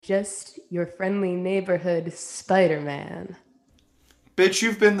just your friendly neighborhood Spider-Man. Bitch,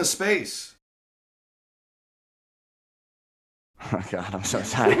 you've been to space. Oh God, I'm so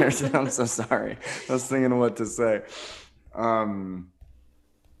tired. I'm so sorry. I was thinking of what to say. Um,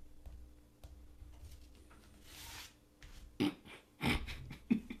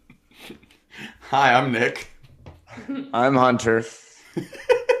 Hi, I'm Nick. I'm Hunter.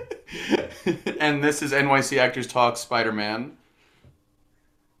 And this is NYC Actors Talk Spider-Man.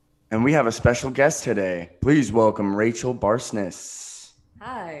 And we have a special guest today. Please welcome Rachel Barsness.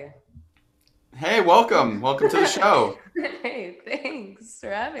 Hi. Hey, welcome. Welcome to the show. Hey, thanks for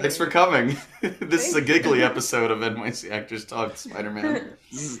having Thanks me. for coming. This is a Thank giggly you. episode of NYC Actors Talk Spider-Man.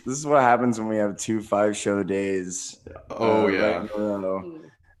 This is what happens when we have 2 5-show days Oh, right yeah. in a row.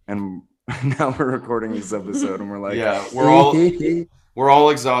 And now we're recording this episode and we're like, Yeah, we're all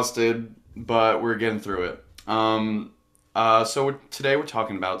exhausted, but we're getting through it. Today we're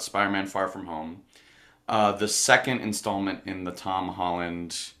talking about Spider-Man: Far From Home, the second installment in the Tom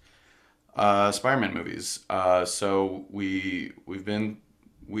Holland Spider-Man movies.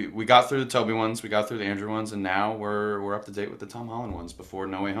 We got through the Tobey ones, we got through the Andrew ones, and now we're up to date with the Tom Holland ones before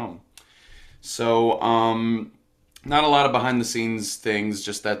No Way Home. So not a lot of behind the scenes things,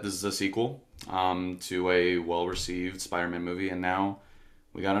 just that this is a sequel to a well received Spider-Man movie, and now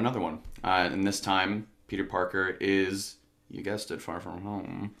we got another one. And this time, Peter Parker is, you guessed it, Far From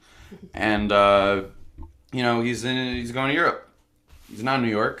Home, and he's going to Europe. He's not in New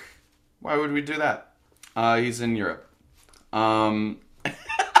York. Why would we do that? He's in Europe. Um,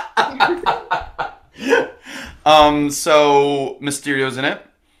 so Mysterio's in it.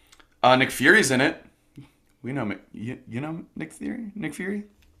 Nick Fury's in it. We know you know Nick Fury. Nick Fury.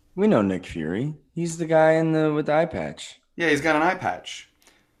 we know Nick Fury. He's the guy with the eye patch. Yeah, he's got an eye patch.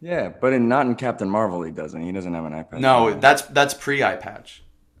 Yeah, but not in Captain Marvel he doesn't. He doesn't have an eye patch. No, that's pre eye patch.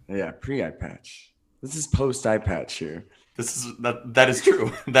 Yeah, pre-eye patch. This is post-eye patch here. That is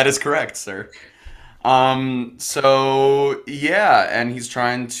true. That is correct, sir. So yeah, and he's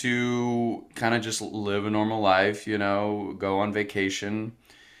trying to kind of just live a normal life, go on vacation,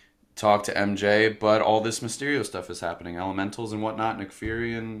 talk to MJ, but all this Mysterio stuff is happening, elementals and whatnot, Nick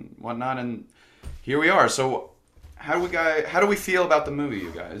Fury and whatnot, and here we are. So how do we feel about the movie,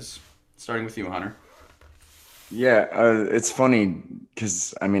 you guys? Starting with you, Hunter. Yeah, it's funny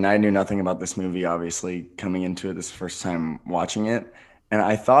because I mean I knew nothing about this movie obviously coming into it this first time watching it, and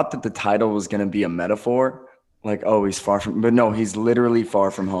I thought that the title was going to be a metaphor, like oh he's far from, but no, he's literally far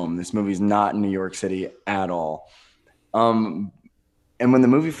from home. This movie's not in New York City at all. Um, and when the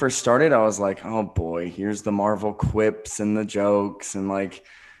movie first started, I was like, oh boy, here's the Marvel quips and the jokes and like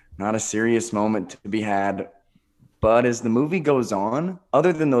not a serious moment to be had. But as the movie goes on,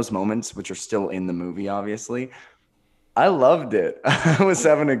 other than those moments, which are still in the movie, obviously, I loved it. I was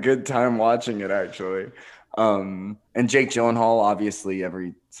having a good time watching it, actually. And Jake Gyllenhaal, obviously,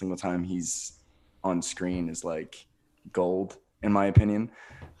 every single time he's on screen is like gold, in my opinion.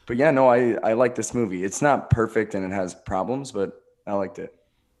 But yeah, no, I like this movie. It's not perfect and it has problems, but I liked it.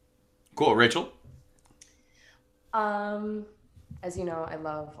 Cool, Rachel. Um, as you know, I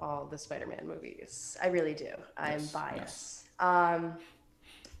love all the Spider-Man movies. I really do. I'm Yes, yes. biased.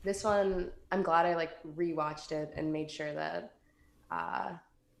 This one, I'm glad I like rewatched it and made sure that uh,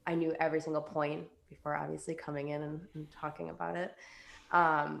 I knew every single point before obviously coming in and talking about it.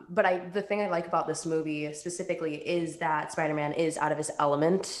 But the thing I like about this movie specifically is that Spider-Man is out of his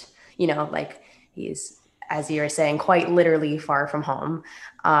element. Like he's, as you were saying, quite literally far from home.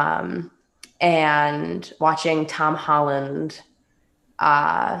 Um, and watching Tom Holland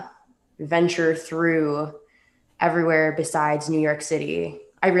uh, venture through everywhere besides New York City,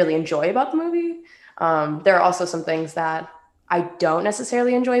 I really enjoy about the movie. There are also some things that I don't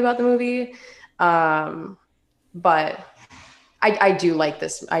necessarily enjoy about the movie, um, but I do like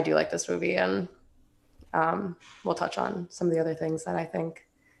this. I do like this movie, and we'll touch on some of the other things that I think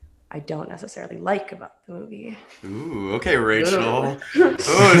I don't necessarily like about the movie. Ooh, okay, Rachel. Ooh.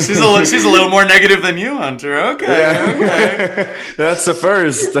 Oh, she's a little more negative than you, Hunter. Okay, okay. Yeah, that's the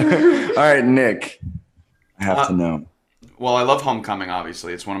first. All right, Nick, I have to Uh, know. well, I love Homecoming.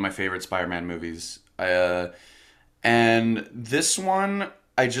 Obviously, it's one of my favorite Spider-Man movies. And this one,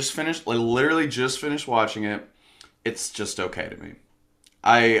 I just finished. I literally just finished watching it. It's just okay to me.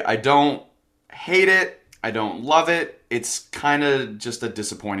 I don't hate it. I don't love it. It's kind of just a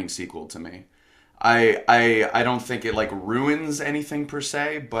disappointing sequel to me. I don't think it like ruins anything per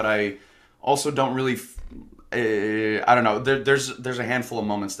se, but I also don't really. I don't know. There's a handful of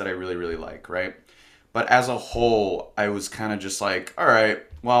moments that I really really like, right? But as a whole, I was kind of just like, all right,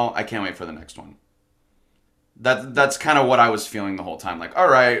 well, I can't wait for the next one. That's kind of what I was feeling the whole time. Like, all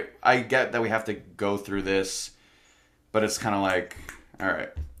right, I get that we have to go through this, but it's kind of like, all right,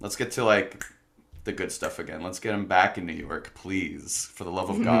 let's get to like the good stuff again. Let's get him back in New York, please, for the love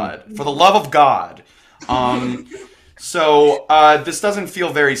of God. For the love of God. So this doesn't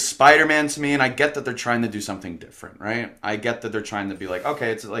feel very Spider-Man to me, and I get that they're trying to do something different, right? I get that they're trying to be like,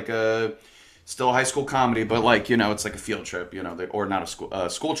 okay, it's like still a high school comedy, but like, you know, it's like a field trip, you know, or not a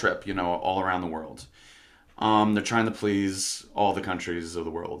school trip, you know, all around the world. They're trying to please all the countries of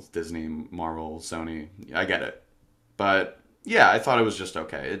the world, Disney, Marvel, Sony. I get it, but yeah, I thought it was just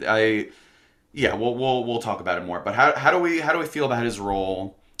okay. Yeah, we'll talk about it more. But how do we feel about his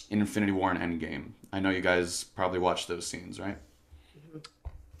role in Infinity War and Endgame? I know you guys probably watched those scenes, right?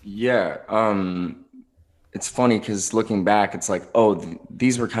 Yeah, it's funny because looking back, it's like, oh,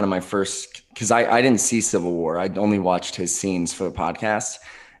 these were kind of my first, because I didn't see Civil War. I only watched his scenes for the podcast,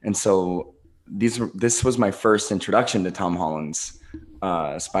 and so this was my first introduction to Tom Holland's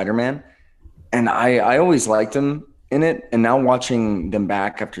Spider-Man, and I always liked him in it. And now watching them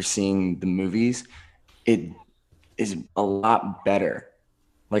back after seeing the movies, it is a lot better.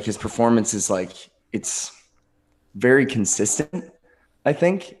 Like his performance is like, it's very consistent, I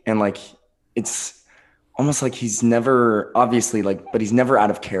think. And like, it's almost like he's never, obviously, like, but he's never out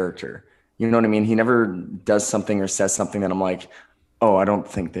of character. You know what I mean? He never does something or says something that I'm like, oh, I don't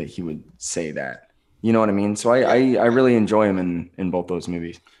think that he would say that. You know what I mean? So I really enjoy him in both those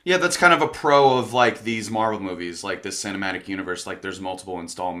movies. Yeah, that's kind of a pro of like these Marvel movies, like this cinematic universe. Like there's multiple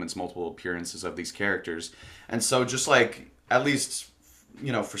installments, multiple appearances of these characters. And so just like, at least,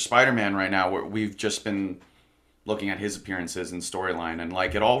 you know, for Spider-Man right now, we've just been looking at his appearances and storyline, and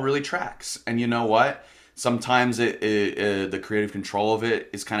like it all really tracks. And you know what? Sometimes the creative control of it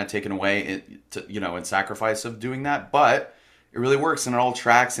is kind of taken away, in sacrifice of doing that. But it really works, and it all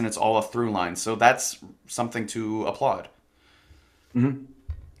tracks, and it's all a through line. So that's something to applaud. Mm-hmm.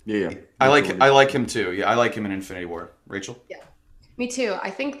 Yeah. I like him too. Yeah, I like him in Infinity War. Rachel? Yeah, me too. I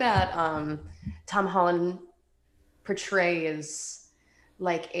think that Tom Holland portrays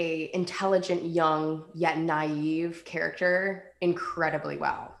like a intelligent, young, yet naive character incredibly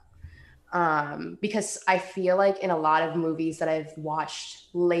well. Because I feel like in a lot of movies that I've watched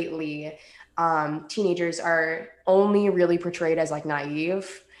lately, teenagers are only really portrayed as like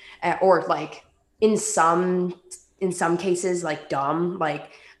naive, or like in some cases like dumb,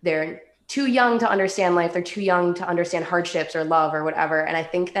 like they're too young to understand life, they're too young to understand hardships or love or whatever. And I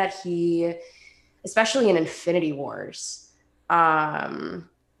think that he, especially in Infinity Wars,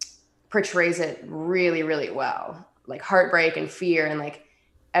 portrays it really, really well, like heartbreak and fear and like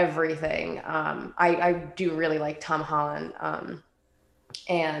everything. I do really like Tom Holland,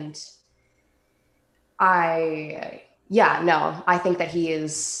 and I think that he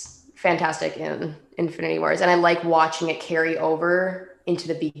is fantastic in Infinity Wars, and I like watching it carry over into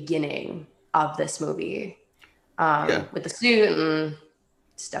the beginning of this movie, with the suit and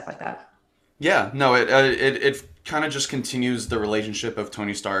stuff like that. Yeah, no, it kind of just continues the relationship of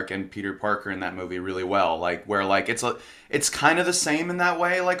Tony Stark and Peter Parker in that movie really well. Like where like it's kind of the same in that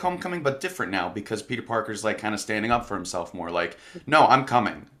way, like Homecoming, but different now because Peter Parker's like kind of standing up for himself more. Like, no, I'm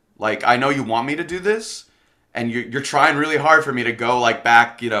coming. Like I know you want me to do this, and you're trying really hard for me to go like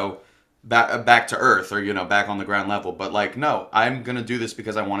back, back to Earth or back on the ground level. But like, no, I'm gonna do this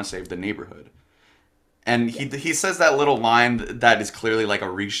because I want to save the neighborhood. And he says that little line that is clearly like a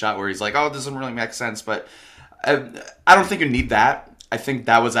reshot where he's like, oh, it doesn't really make sense, but I don't think you need that. I think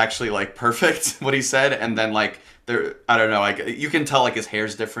that was actually like perfect what he said, and then like I don't know, like you can tell like his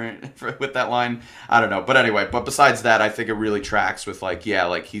hair's different with that line. I don't know, but anyway, but besides that, I think it really tracks with like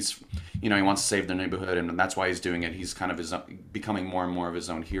like he's he wants to save the neighborhood, and that's why he's doing it. He's kind of becoming more and more of his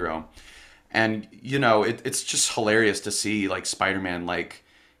own hero, and it's just hilarious to see like Spider-Man like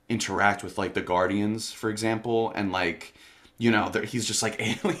interact with like the Guardians, for example, and like he's just like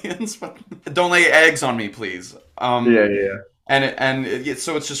aliens. Don't lay eggs on me, please. Yeah.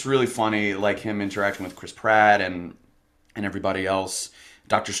 So it's just really funny, like him interacting with Chris Pratt and everybody else,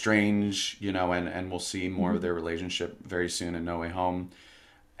 Doctor Strange, and we'll see more of their relationship very soon in No Way Home.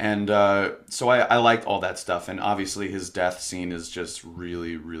 And so I liked all that stuff, and obviously his death scene is just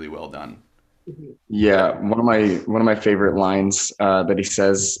really, really well done. Yeah, one of my favorite lines that he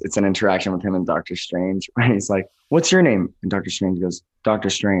says, it's an interaction with him and Doctor Strange, where he's like, "What's your name?" And Doctor Strange goes,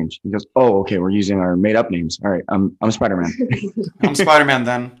 "Doctor Strange." He goes, "Oh, okay, we're using our made up names. All right, I'm Spider-Man." I'm Spider-Man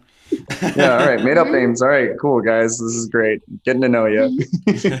then. Yeah, all right, made up names. All right, cool guys, this is great. Getting to know you.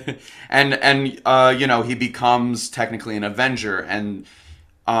 and he becomes technically an Avenger, and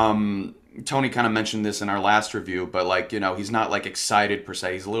Tony kind of mentioned this in our last review, but like, he's not like excited per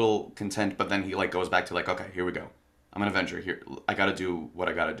se. He's a little content, but then he like goes back to like, okay, here we go. I'm an Avenger here. I got to do what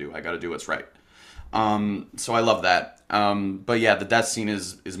I got to do. I got to do what's right. So I love that. But yeah, the death scene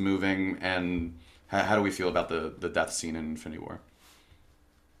is moving, and how do we feel about the death scene in Infinity War?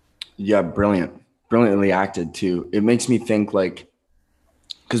 Yeah, brilliantly acted too. It makes me think like,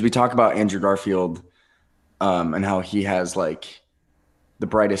 because we talk about Andrew Garfield, and how he has like the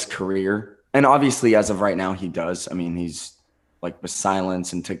brightest career, and obviously as of right now he does. I mean, he's like with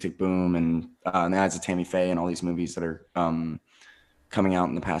Silence and Tick Tick Boom and the Eyes of Tammy Faye and all these movies that are coming out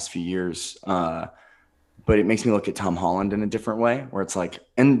in the past few years. But it makes me look at Tom Holland in a different way, where it's like,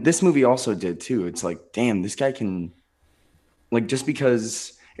 and this movie also did too. It's like, damn, this guy can, like, just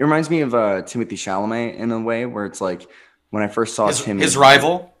because it reminds me of Timothy Chalamet in a way, where it's like when I first saw his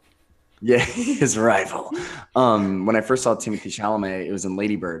rival. Yeah, his rival. When I first saw Timothy Chalamet, it was in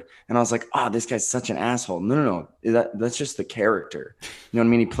Lady Bird, and I was like, "Ah, this guy's such an asshole." No. That's just the character. You know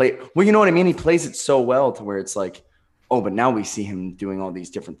what I mean? You know what I mean? He plays it so well to where it's like, oh, but now we see him doing all these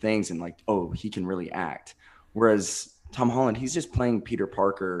different things, and like, oh, he can really act. Whereas Tom Holland, he's just playing Peter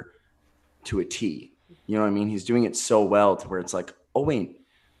Parker to a T. You know what I mean? He's doing it so well to where it's like, oh wait,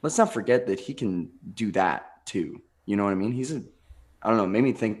 let's not forget that he can do that too. You know what I mean? I don't know, made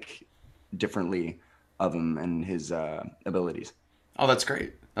me think differently of him and his abilities. Oh, that's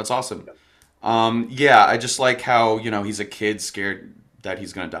great. That's awesome. Yeah, I just like how, he's a kid scared that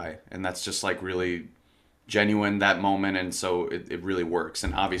he's going to die. And that's just like really genuine, that moment. And so it really works.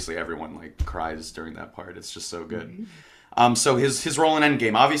 And obviously everyone like cries during that part. It's just so good. So his role in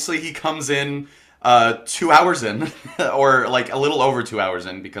Endgame, obviously he comes in 2 hours in or like a little over 2 hours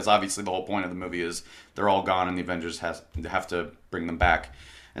in, because obviously the whole point of the movie is they're all gone and the Avengers have to bring them back.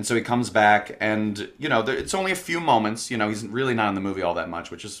 And so he comes back, and it's only a few moments. He's really not in the movie all that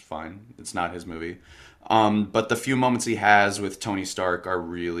much, which is fine. It's not his movie. But the few moments he has with Tony Stark are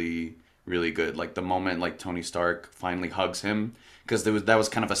really, really good. Like the moment like Tony Stark finally hugs him, because that was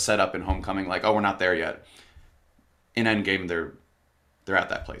kind of a setup in Homecoming. Like, oh, we're not there yet. In Endgame, they're at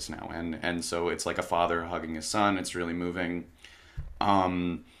that place now, and so it's like a father hugging his son. It's really moving.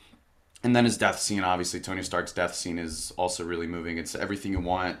 And then his death scene, obviously, Tony Stark's death scene is also really moving. It's everything you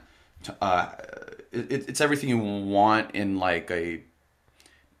want. It's everything you want in like a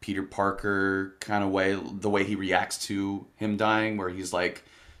Peter Parker kind of way. The way he reacts to him dying, where he's like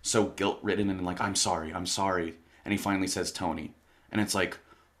so guilt-ridden and like, I'm sorry. And he finally says Tony. And it's like,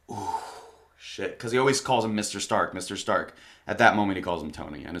 ooh, shit. Because he always calls him Mr. Stark. At that moment, he calls him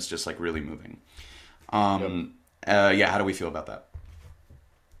Tony. And it's just like really moving. Yeah, how do we feel about that?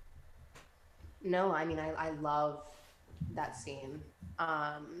 No, I mean, I love that scene.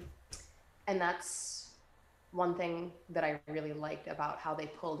 And that's one thing that I really liked about how they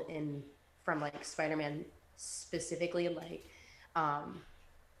pulled in from like Spider-Man specifically. Like,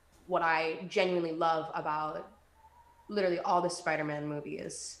 what I genuinely love about literally all the Spider-Man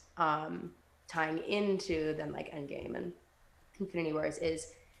movies, tying into then like Endgame and Infinity Wars,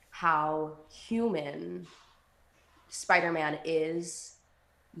 is how human Spider-Man is,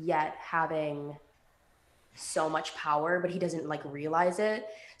 yet having so much power, but he doesn't like realize it.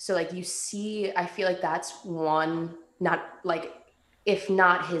 So like you see, I feel like that's one, not like, if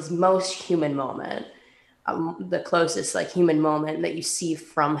not his most human moment, the closest like human moment that you see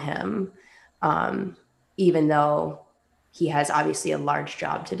from him, even though he has obviously a large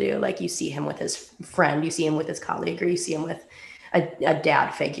job to do. Like you see him with his friend, you see him with his colleague, or you see him with a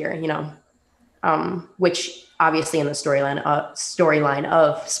dad figure, which obviously in the storyline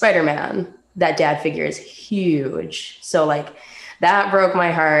of Spider-Man, that dad figure is huge. So like that broke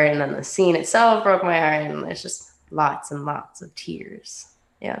my heart, and then the scene itself broke my heart, and there's just lots and lots of tears.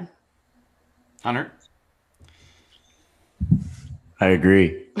 Yeah. Hunter? I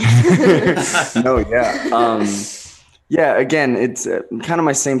agree. No, yeah. Yeah, again, it's kind of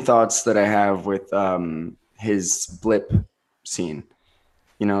my same thoughts that I have with his blip scene.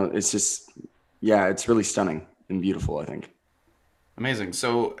 It's just, yeah, it's really stunning and beautiful, I think. Amazing.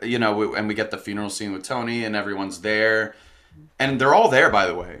 So, and we get the funeral scene with Tony, and everyone's there. And they're all there, by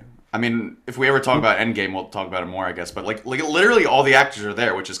the way. I mean, if we ever talk about Endgame, we'll talk about it more, I guess. But, like literally all the actors are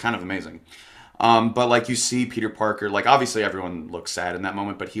there, which is kind of amazing. But, like, you see Peter Parker. Like, obviously everyone looks sad in that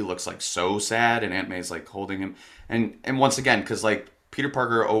moment, but he looks, like, so sad. And Aunt May's, like, holding him. And once again, because, like, Peter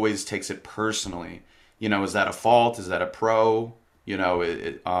Parker always takes it personally. Is that a fault? Is that a pro?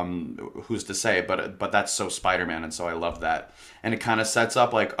 Who's to say? But that's so Spider-Man, and so I love that. And it kind of sets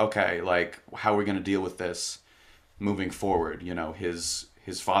up like, okay, like how are we gonna deal with this moving forward? His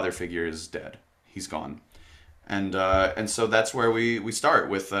father figure is dead, he's gone, and so that's where we start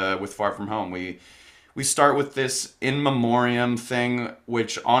with Far From Home. We start with this in memoriam thing,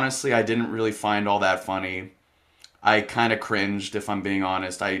 which honestly I didn't really find all that funny. I kind of cringed, if I'm being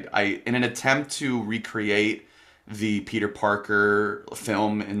honest. I in an attempt to recreate the Peter Parker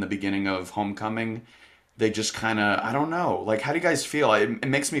film in the beginning of Homecoming, they just kind of, I don't know. Like, how do you guys feel? It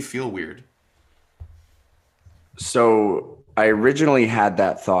makes me feel weird. So I originally had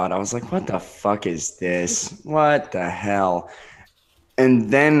that thought. I was like, what the fuck is this? What the hell?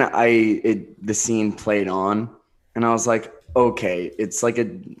 And then the scene played on, and I was like, okay, it's like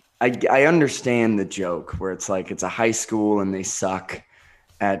I understand the joke where it's like it's a high school and they suck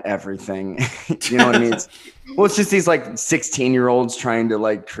at everything. You know what I mean? It's just these like 16-year-olds trying to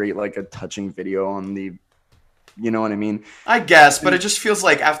like create like a touching video on the, you know what I mean? I guess, but it just feels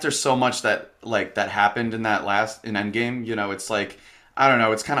like after so much that happened in Endgame, you know, it's like, I don't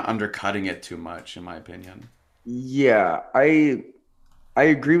know, it's kind of undercutting it too much in my opinion. Yeah, I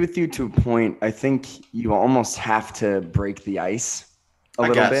agree with you to a point. I think you almost have to break the ice a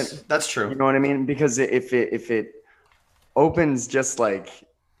little bit. That's true. You know what I mean? Because if it opens just like,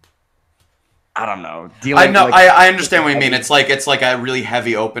 I don't know. I know. I understand what you mean. It's like a really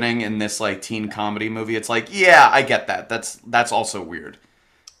heavy opening in this like teen comedy movie. It's like, yeah, I get that. That's also weird.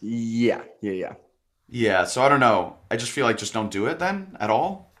 Yeah. Yeah. So I don't know. I just feel like just don't do it then at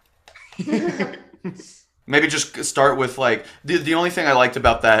all. Maybe just start with like the only thing I liked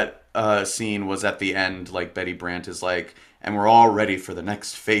about that scene was at the end, like Betty Brant is like, and we're all ready for the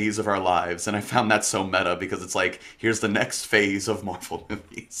next phase of our lives. And I found that so meta because it's like, here's the next phase of Marvel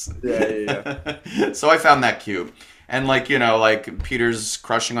movies. Yeah. So I found that cute. And like, you know, like Peter's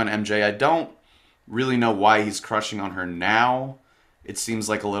crushing on MJ. I don't really know why he's crushing on her now. It seems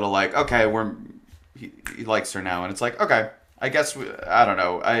like a little like, okay, he likes her now. And it's like, okay, I guess, I don't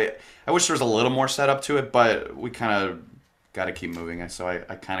know. I wish there was a little more setup to it, but we kind of got to keep moving. So I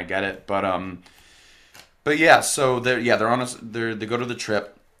kind of get it. But yeah, so they go to the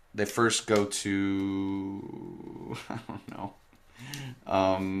trip. They first go to I don't know.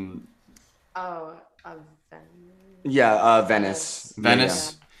 Venice.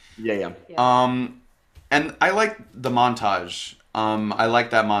 Venice. Yeah. And I like the montage. I like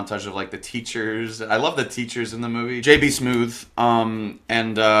that montage of like the teachers. I love the teachers in the movie. JB Smoove,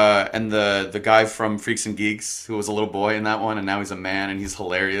 and the guy from Freaks and Geeks who was a little boy in that one, and now he's a man, and he's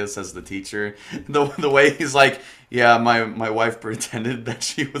hilarious as the teacher. The way he's like, yeah, my wife pretended that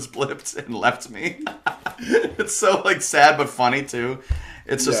she was blipped and left me. It's so like sad but funny too.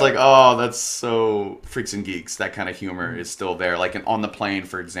 It's just like, oh, that's so Freaks and Geeks. That kind of humor is still there. Like on the plane,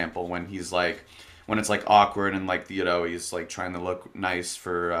 for example, when he's like, when it's like awkward and like, you know, he's like trying to look nice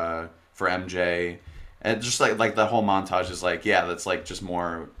for MJ, and just like the whole montage is like, yeah, that's like just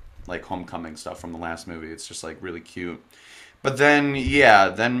more like Homecoming stuff from the last movie. It's just like really cute. But then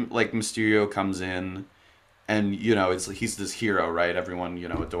like Mysterio comes in, and you know, he's this hero, right? Everyone, you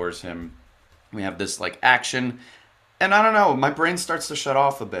know, adores him. We have this like action, and I don't know, my brain starts to shut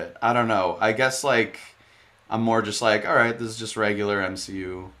off a bit. I don't know. I guess like I'm more just like, all right, this is just regular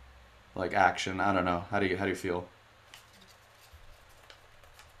MCU like action. I don't know. How do you feel?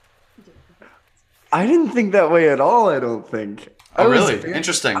 I didn't think that way at all. I don't think. Oh, really?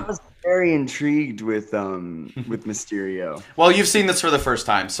 Interesting. I was very intrigued with Mysterio. Well, you've seen this for the first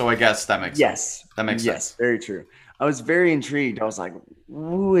time, so I guess that makes sense. That makes sense. Yes, very true. I was very intrigued. I was like,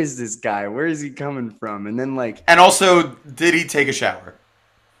 who is this guy? Where is he coming from? And then like, and also, did he take a shower?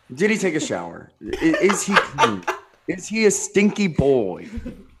 Did he take a shower? Is he clean? Is he a stinky boy?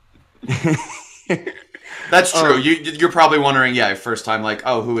 That's true. You're probably wondering, yeah, first time, like,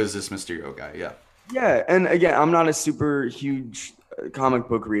 oh, who is this Mysterio guy? Yeah, and again, I'm not a super huge comic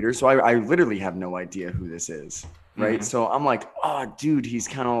book reader, so I literally have no idea who this is, right? Mm-hmm. So I'm like, oh, dude, he's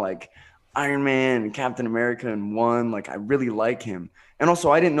kind of like Iron Man and Captain America in one. Like, I really like him. And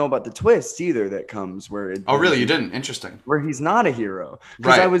also, I didn't know about the twist either that comes where it. Oh, really? You didn't? Interesting. Where he's not a hero.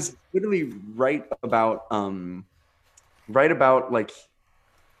 Because I was literally right about like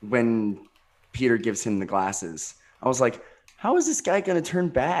when Peter gives him the glasses. I was like, how is this guy going to turn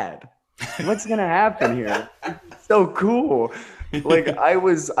bad? What's going to happen here? It's so cool. Like I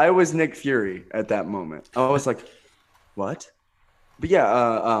was Nick Fury at that moment. I was like, what? But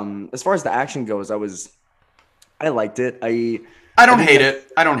yeah, as far as the action goes, I liked it. I don't hate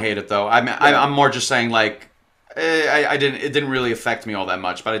it. I don't hate it though. I'm more just saying like, it didn't really affect me all that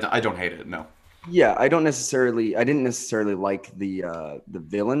much, but I don't hate it. No. Yeah, I didn't necessarily like the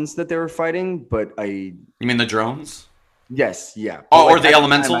villains that they were fighting, but You mean the drones? Yes, yeah. Oh, like, or the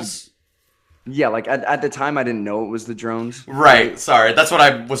elementals? Yeah, like at the time I didn't know it was the drones, Right. right? Sorry. That's what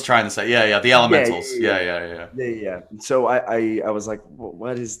I was trying to say. Yeah, yeah. The Yeah, elementals. yeah, Yeah, yeah, yeah, yeah. yeah, yeah. Yeah. So I was like,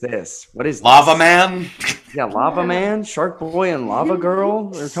 what is this? What is Lava this? Man. Yeah, Lava Man, Shark Boy, and Lava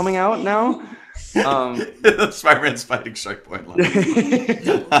Girl are coming out now. Um, Spider-Man's fighting Shark Boy and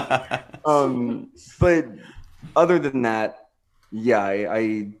Lava. but other than that, yeah,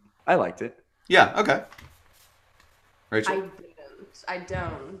 I liked it. Yeah. Okay. I Rachel. didn't. I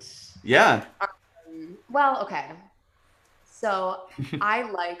don't. Yeah. Well, okay. So I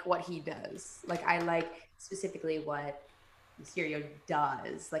like what he does. Like I like specifically what Mysterio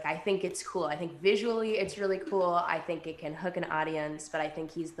does. Like I think it's cool. I think visually it's really cool. I think it can hook an audience, but I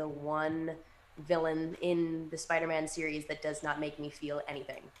think he's the one villain in the Spider-Man series that does not make me feel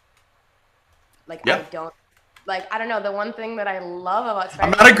anything. Like Yeah. I don't know, the one thing that I love about I'm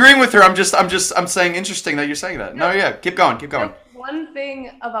Spider-Man, not agreeing with her. I'm saying interesting that you're saying that. No, yeah. Keep going. Keep going. one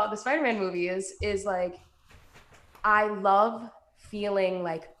thing about the Spider-Man movie is like I love feeling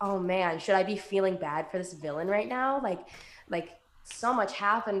like, oh man, should I be feeling bad for this villain right now? Like so much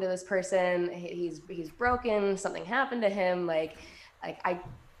happened to this person. He's broken. Something happened to him. I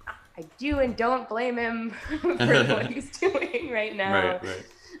do and don't blame him for what he's doing right now. Right.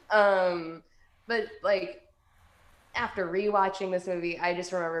 Right. But like after rewatching this movie, I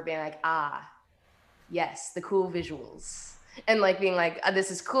just remember being like, yes, the cool visuals, and like being like,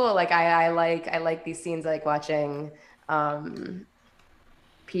 this is cool. Like I like these scenes. I like watching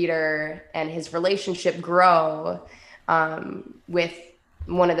Peter and his relationship grow with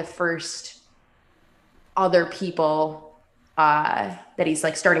one of the first other people that he's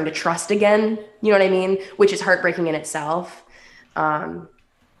like starting to trust again. You know what I mean? Which is heartbreaking in itself. But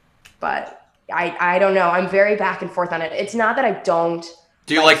I don't know. I'm very back and forth on it. It's not that I don't.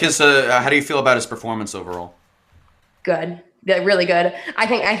 Do you like his? How do you feel about his performance overall? Good. Yeah, really good. I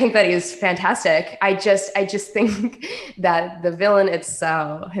think that he's fantastic. I just think that the villain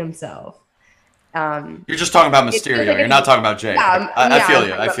itself himself. You're just talking about Mysterio. You're not talking about Jake. I feel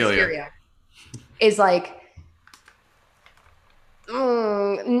you. I feel you. Is like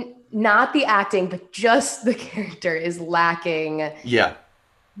not the acting, but just the character is lacking. Yeah.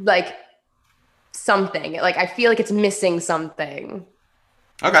 Like something. Like I feel like it's missing something.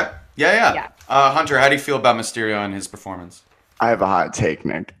 Okay. Yeah. Hunter, how do you feel about Mysterio and his performance? I have a hot take,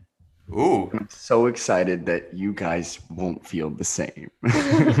 Nick. Ooh. I'm so excited that you guys won't feel the same.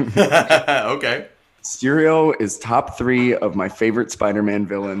 Okay. Mysterio is top 3 of my favorite Spider-Man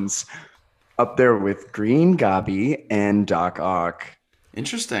villains, up there with Green Goblin and Doc Ock.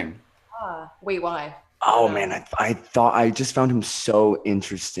 Interesting. Wait, why? Oh man, I thought I just found him so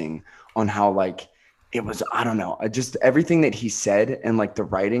interesting on how like it was. I don't know. I just everything that he said and like the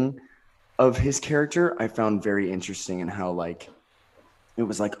writing of his character, I found very interesting, and how like it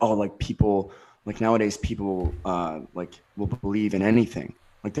was like, oh, like people like nowadays people like will believe in anything,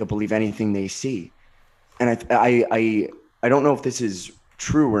 like they'll believe anything they see, and I don't know if this is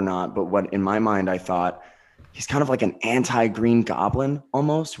true or not, but what in my mind I thought he's kind of like an anti-Green Goblin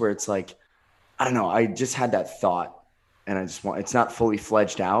almost, where it's like I don't know. I just had that thought, and I just want it's not fully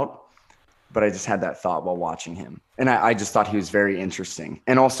fledged out, but I just had that thought while watching him. And I just thought he was very interesting.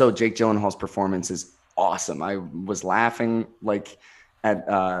 And also Jake Gyllenhaal's performance is awesome. I was laughing like at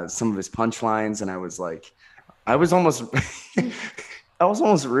some of his punchlines, and I was like, I was almost I was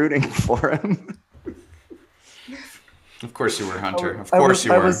almost rooting for him. Of course you were, Hunter. Of course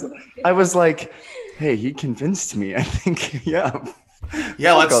you were. I was like, hey, he convinced me. I think, yeah.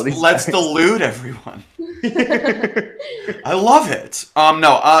 Yeah, let's delude everyone. I love it.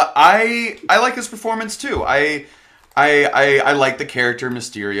 No, I like his performance too. I like the character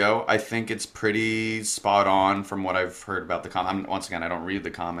Mysterio. I think it's pretty spot on from what I've heard about the comic. Once again, I don't read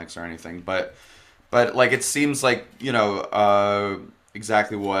the comics or anything, but like it seems like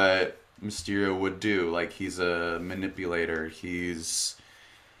exactly what Mysterio would do. Like he's a manipulator. He's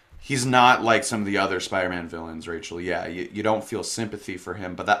not like some of the other Spider-Man villains, Rachel. Yeah, you don't feel sympathy for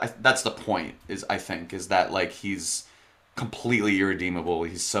him, but that's the point. I think that like he's completely irredeemable.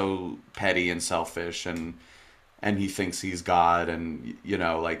 He's so petty and selfish, and he thinks he's God, and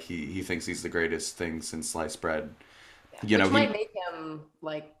like he thinks he's the greatest thing since sliced bread. Which might make him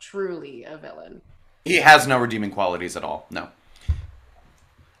like truly a villain. He has no redeeming qualities at all. No.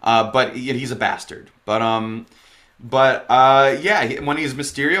 But he's a bastard. But yeah, when he's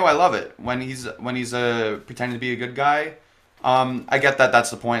Mysterio, I love it. When he's pretending to be a good guy, I get that that's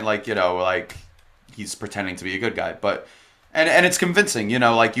the point. Like like he's pretending to be a good guy, but and it's convincing.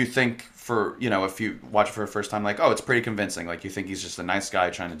 Like you think for if you watch it for the first time, like it's pretty convincing. Like you think he's just a nice guy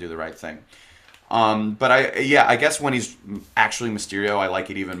trying to do the right thing. But I guess when he's actually Mysterio, I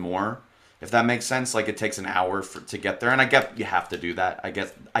like it even more If that makes sense, like it takes an hour to get there, and I get you have to do that. I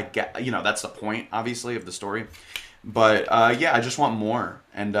get, that's the point, obviously, of the story. But yeah, I just want more.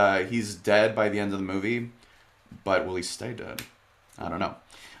 And he's dead by the end of the movie, but will he stay dead? I don't know.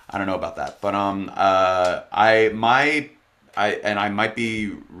 I don't know about that. But I might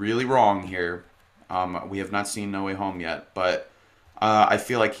be really wrong here. We have not seen No Way Home yet, but I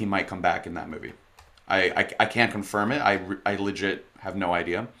feel like he might come back in that movie. I can't confirm it. I legit have no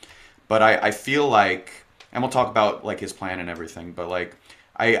idea. But I feel like, and we'll talk about like his plan and everything, but like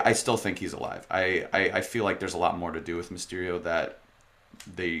I still think he's alive. I feel like there's a lot more to do with Mysterio that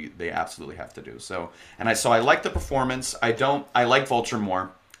they absolutely have to do. So I like the performance. I like Vulture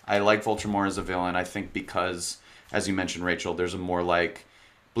more. I like Vulture more as a villain. I think because, as you mentioned, Rachel, there's a more like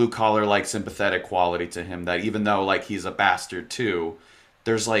blue collar, like sympathetic quality to him, that even though like he's a bastard too,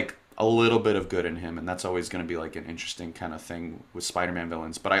 there's like a little bit of good in him, and that's always going to be like an interesting kind of thing with Spider-Man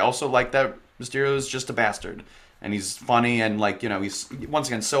villains. But I also like that Mysterio is just a bastard, and he's funny, and like, he's once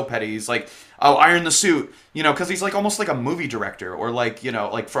again so petty. He's like, oh, iron the suit, because he's like almost like a movie director, or like,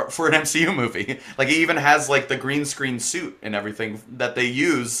 like for an MCU movie. Like he even has like the green screen suit and everything that they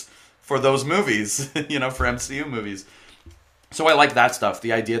use for those movies, for MCU movies. So I like that stuff.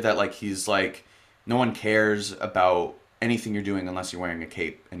 The idea that like he's like, no one cares about anything you're doing unless you're wearing a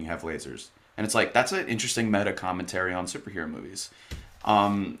cape and you have lasers. And it's like, that's an interesting meta commentary on superhero movies.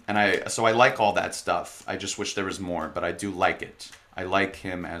 So I like all that stuff. I just wish there was more, but I do like it. I like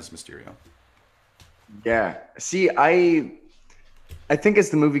him as Mysterio. Yeah. See, I think as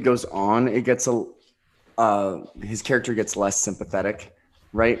the movie goes on, it gets his character gets less sympathetic,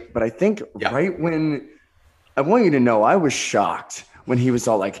 right? But I think right when, I want you to know, I was shocked when he was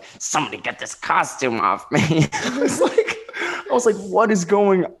all like, somebody get this costume off me. I was like, what is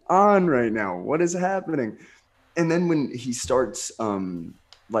going on right now? What is happening? And then when he starts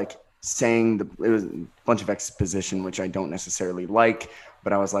like saying it was a bunch of exposition, which I don't necessarily like,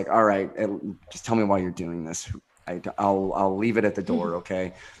 but I was like, all right, just tell me why you're doing this. I'll leave it at the door,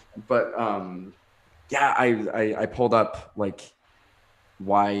 okay? But yeah, I pulled up like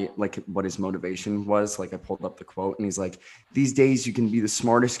why, like what his motivation was. Like I pulled up the quote, and he's like, these days you can be the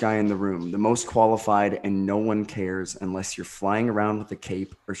smartest guy in the room, the most qualified, and no one cares unless you're flying around with a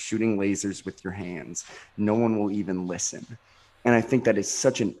cape or shooting lasers with your hands. No one will even listen. And I think that is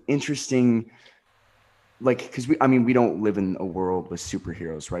such an interesting, like, because we don't live in a world with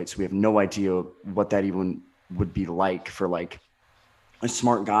superheroes, right? So we have no idea what that even would be like for like a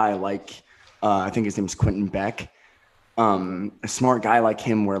smart guy like I think his name is Quentin Beck. A smart guy like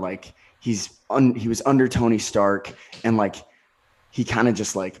him, where like he was under Tony Stark, and like he kind of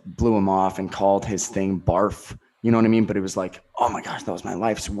just like blew him off and called his thing barf, you know what I mean? But it was like, oh my gosh, that was my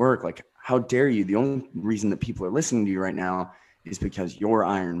life's work. Like, how dare you? The only reason that people are listening to you right now is because you're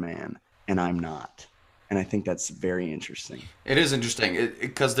Iron Man and I'm not. And I think that's very interesting. It is interesting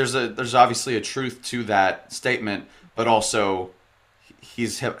because there's obviously a truth to that statement, but also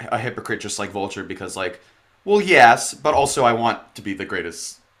he's a hypocrite just like Vulture, because like, well, yes, but also I want to be the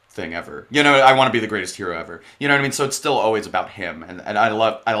greatest thing ever. I want to be the greatest hero ever. You know what I mean? So it's still always about him, and I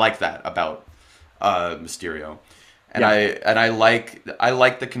like that about Mysterio, and I like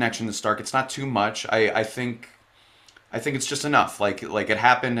the connection to Stark. It's not too much. I think it's just enough. Like it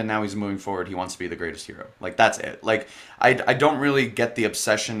happened, and now he's moving forward. He wants to be the greatest hero. Like that's it. Like I don't really get the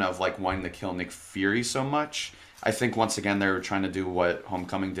obsession of like wanting to kill Nick Fury so much. I think once again they were trying to do what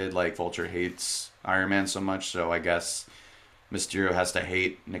Homecoming did. Like Vulture hates Iron Man so much, so I guess Mysterio has to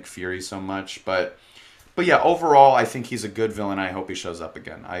hate Nick Fury so much. But yeah, overall, I think he's a good villain. I hope he shows up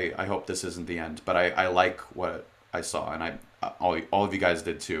again. I hope this isn't the end, but I like what I saw, and all of you guys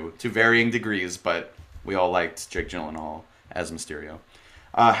did too, to varying degrees, but we all liked Jake Gyllenhaal as Mysterio.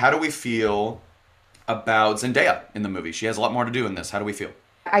 How do we feel about Zendaya in the movie? She has a lot more to do in this. How do we feel?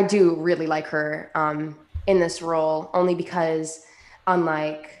 I do really like her in this role, only because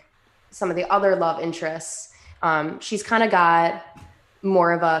unlike some of the other love interests, she's kind of got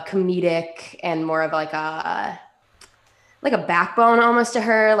more of a comedic and more of like a backbone almost to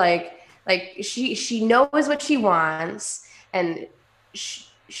her. Like she knows what she wants, and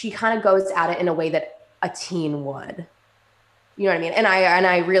she kind of goes at it in a way that a teen would. You know what I mean? And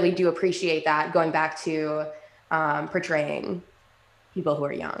I really do appreciate that, going back to portraying people who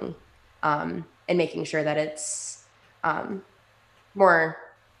are young, and making sure that it's more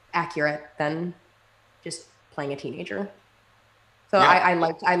accurate than just playing a teenager. So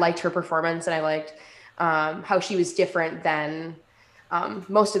yeah. I liked her performance, and I liked how she was different than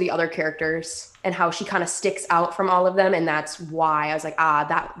most of the other characters, and how she kind of sticks out from all of them. And that's why I was like,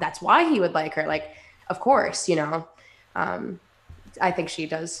 that's why he would like her. Like, of course, I think she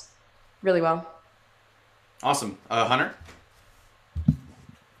does really well. Awesome. Hunter?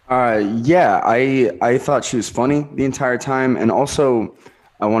 Yeah, I thought she was funny the entire time, and also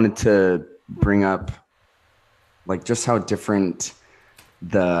I wanted to bring up like just how different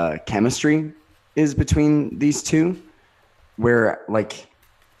the chemistry is between these two. Where like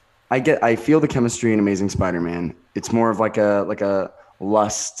I feel the chemistry in Amazing Spider-Man. It's more of like a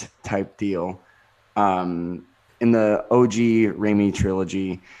lust type deal. In the OG Raimi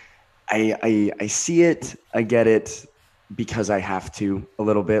trilogy, I see it, I get it because I have to a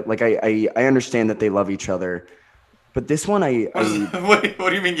little bit. Like I understand that they love each other, but this one What, is, what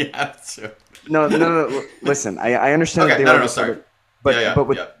do you mean you have to? no. Listen, I understand that Okay, they no, no, love no, each sorry. other, Yeah, but yeah, but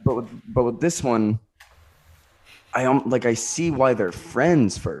with yeah. but with this one, like I see why they're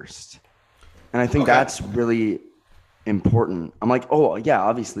friends first, and I think Okay. that's really important. I'm like, oh yeah,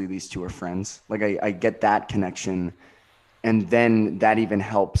 obviously these two are friends. Like I get that connection, and then that even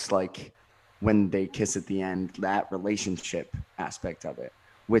helps like when they kiss at the end, that relationship aspect of it,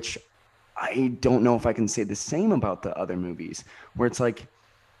 which I don't know if I can say the same about the other movies, where it's like,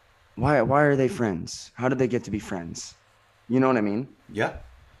 why are they friends? How did they get to be friends? You know what I mean? Yeah.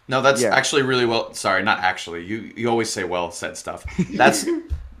 No, that's Yeah. actually really well. Sorry, not actually. You always say well said stuff.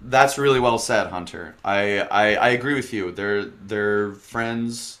 That's really well said, Hunter. I agree with you. They're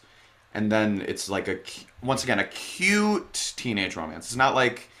friends, and then it's like once again a cute teenage romance. It's not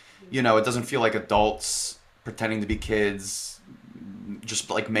like, it doesn't feel like adults pretending to be kids, just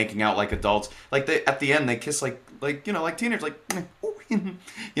like making out like adults. Like they at the end they kiss like teenagers, like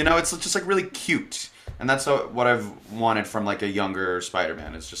it's just like really cute. And that's what I've wanted from like a younger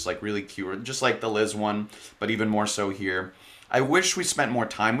Spider-Man. It's just like really cute, just like the Liz one, but even more so here. I wish we spent more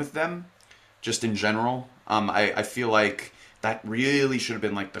time with them, just in general. I feel like that really should have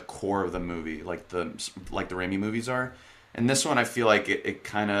been like the core of the movie, like the Raimi movies are. And this one, I feel like it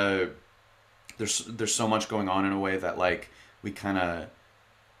kind of there's so much going on in a way that like we kind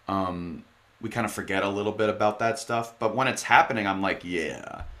of we kind of forget a little bit about that stuff. But when it's happening, I'm like,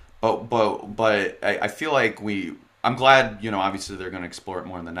 yeah. But I feel like I'm glad, obviously they're going to explore it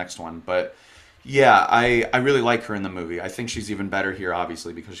more in the next one. But yeah, I really like her in the movie. I think she's even better here,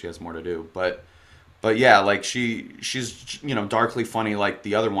 obviously, because she has more to do. But yeah, like she's darkly funny like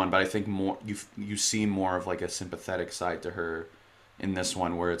the other one. But I think more you see more of like a sympathetic side to her in this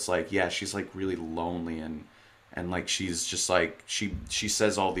one, where it's like, yeah, she's like really lonely, and like she's just like she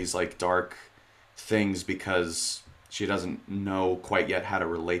says all these like dark things because she doesn't know quite yet how to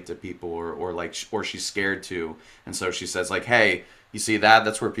relate to people, or she's scared to, and so she says like, hey, you see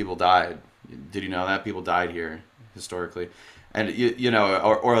that's where people died. Did you know that people died here historically? And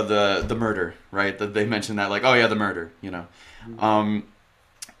or the murder, right? That they mentioned that, like, oh yeah, the murder, um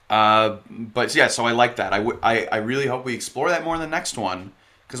but yeah, so I like that. I really hope we explore that more in the next one,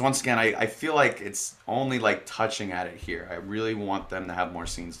 because once again, I feel like it's only like touching at it here. I really want them to have more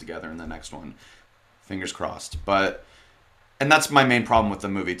scenes together in the next one. Fingers crossed. And that's my main problem with the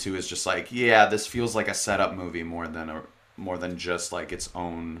movie too, is just like, yeah, this feels like a setup movie more than just like its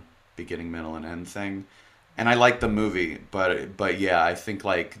own beginning, middle, and end thing. And I like the movie, but yeah, I think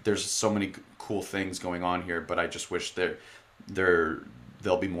like there's so many cool things going on here, but I just wish there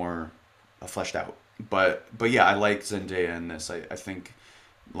they'll be more fleshed out. But yeah, I like Zendaya in this. I think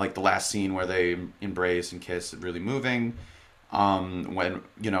like the last scene where they embrace and kiss is really moving. When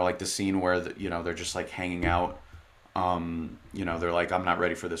like the scene where they're just like hanging out. They're like, I'm not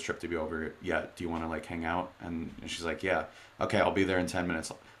ready for this trip to be over yet. Do you want to like hang out? And she's like, yeah, okay, I'll be there in 10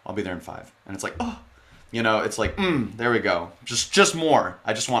 minutes. I'll be there in 5. And it's like, oh, it's like, there we go. Just more.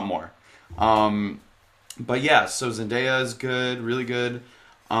 I just want more. But yeah, so Zendaya is good, really good.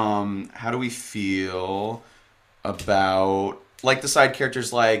 How do we feel about like the side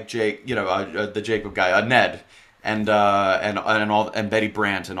characters like Jake, the Jacob guy, Ned, and Betty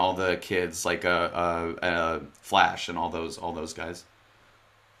Brant and all the kids like Flash and all those guys.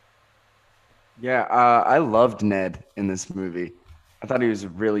 Yeah, I loved Ned in this movie. I thought he was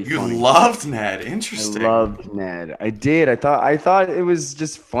really You funny. loved Ned. I Interesting. loved Ned. I did. I thought it was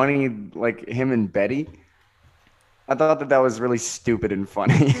just funny, like him and Betty. I thought that was really stupid and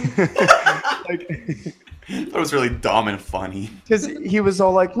funny. Like, That was really dumb and funny. because he was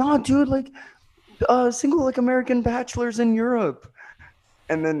all like, "No, dude, like, single like American bachelors in Europe,"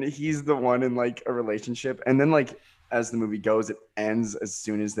 and then he's the one in like a relationship, and then like as the movie goes, it ends as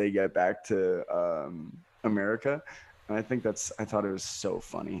soon as they get back to America, and I thought it was so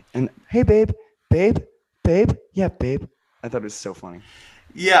funny. And hey, babe, babe, yeah, babe. I thought it was so funny.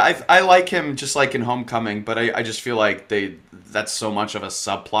 Yeah, I like him just like in Homecoming, but I just feel like that's so much of a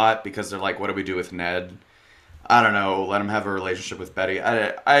subplot because they're like, what do we do with Ned? I don't know, let him have a relationship with Betty.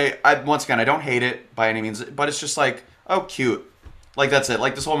 I once again, I don't hate it by any means, but it's just like, oh, cute. Like that's it.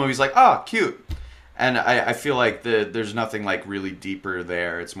 Like this whole movie's like, oh, cute. And I feel like there's nothing like really deeper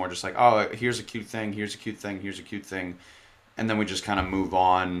there. It's more just like, oh, here's a cute thing, here's a cute thing, here's a cute thing, and then we just kind of move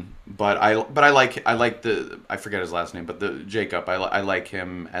on. But I like the I forget his last name, but the Jacob. I like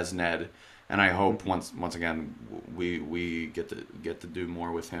him as Ned, and I hope once again we get to do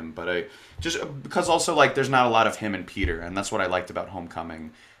more with him. But I just because also like there's not a lot of him and Peter, and that's what I liked about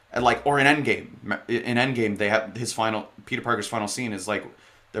Homecoming. And like or in Endgame, they have his final Peter Parker's final scene is like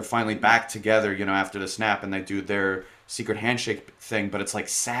they're finally back together, after the snap, and they do their secret handshake thing. But it's like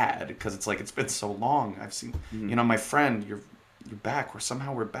sad because it's like it's been so long. I've seen, my friend, you're back.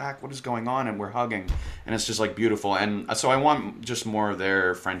 We're back. What is going on? And we're hugging, and it's just like beautiful. And so I want just more of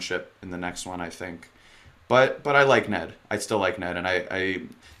their friendship in the next one, I think. But I like Ned. I still like Ned, and I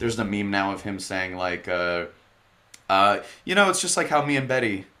there's the meme now of him saying like, it's just like how me and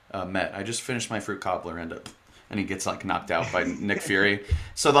Betty met. I just finished my fruit cobbler and he gets like knocked out by Nick Fury.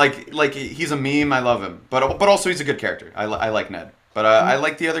 So like he's a meme. I love him, but also he's a good character. I like Ned, but I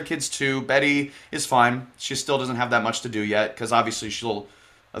like the other kids too. Betty is fine. She still doesn't have that much to do yet because obviously she'll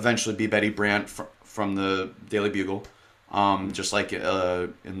eventually be Betty Brant from the Daily Bugle, just like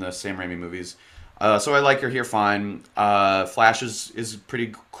in the Sam Raimi movies. So I like her here fine. Flash is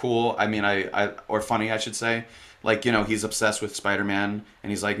pretty cool. I mean, or funny, I should say. Like, he's obsessed with Spider-Man, and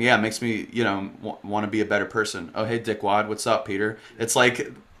he's like, yeah, it makes me, want to be a better person. Oh, hey, Dickwad, what's up, Peter? It's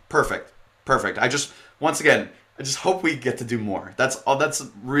like, perfect. Once again, I just hope we get to do more. That's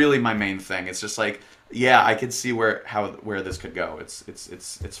really my main thing. It's just like, yeah, I could see where this could go.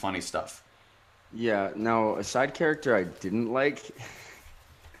 It's funny stuff. Yeah. Now, a side character I didn't like,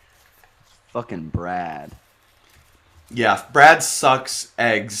 fucking Brad. Yeah, Brad sucks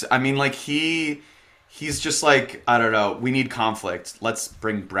eggs. I mean, like, he's just like, I don't know, we need conflict. Let's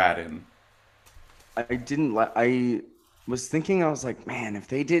bring Brad in. I didn't like. I was thinking. I was like, man, if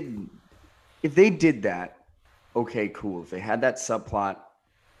they did that, okay, cool. If they had that subplot,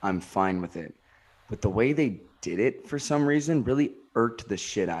 I'm fine with it. But the way they did it, for some reason, really irked the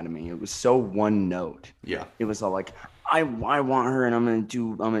shit out of me. It was so one note. Yeah. It was all like, I want her, and I'm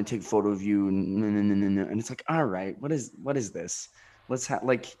gonna take a photo of you, and it's like, all right, what is this? Let's have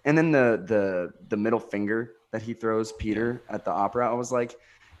like, and then the middle finger that he throws Peter at the opera. I was like,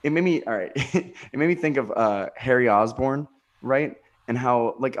 it made me all right. It made me think of Harry Osborn, right? And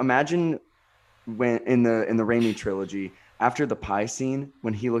how like imagine when in the Raimi trilogy after the pie scene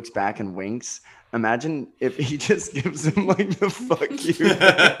when he looks back and winks. Imagine if he just gives him like the fuck you.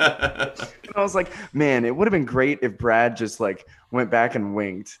 And I was like, man, it would have been great if Brad just like went back and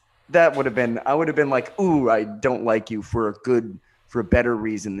winked. That would have been. I would have been like, ooh, I don't like you for a better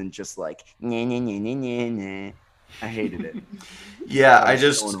reason than just like, nah, nah, nah, nah, nah, nah. I hated it. Yeah, That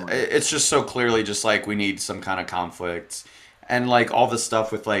was so annoying. it's just so clearly just like we need some kind of conflict. And like all the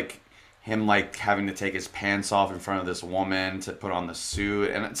stuff with like him like having to take his pants off in front of this woman to put on the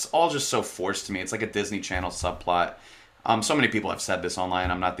suit. And it's all just so forced to me. It's like a Disney Channel subplot. So many people have said this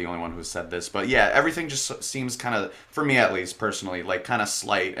online. I'm not the only one who's said this. But yeah, everything just seems kind of, for me at least, personally, like kind of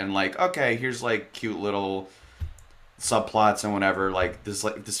slight. And like, okay, here's like cute little subplots and whatever. Like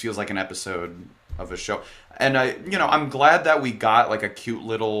this feels like an episode of a show, and I'm glad that we got like a cute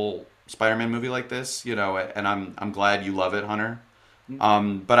little Spider-Man movie like this, and I'm glad you love it, Hunter.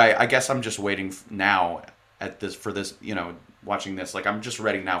 But I guess I'm just waiting now at this for this, watching this. Like I'm just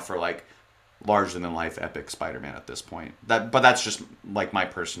ready now for like larger than life epic Spider-Man at this point. But that's just like my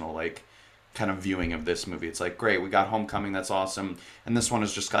personal like kind of viewing of this movie. It's like great, we got Homecoming, that's awesome, and this one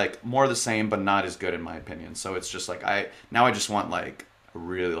is just like more the same, but not as good in my opinion. So it's just like I just want like a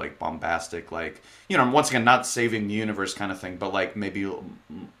really like bombastic, like once again not saving the universe kind of thing, but like maybe a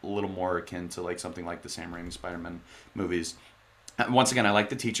little more akin to like something like the Sam Raimi Spider-Man movies. And once again, I like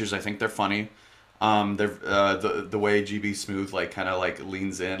the teachers. I think they're funny. They're the way GB Smooth like kind of like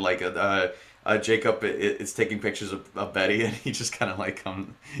leans in like Jacob is taking pictures of Betty, and he just kind of like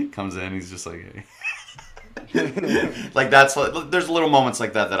comes in. He's just like, hey. Like that's there's little moments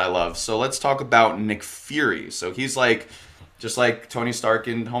like that I love. So let's talk about Nick Fury. So he's like just like Tony Stark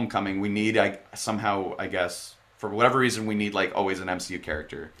in Homecoming. We need somehow I guess for whatever reason we need like always an MCU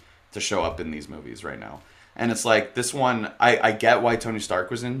character to show up in these movies right now. And it's like this one I get why Tony Stark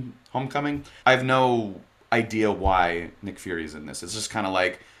was in Homecoming. I have no idea why Nick Fury's in this. It's just kind of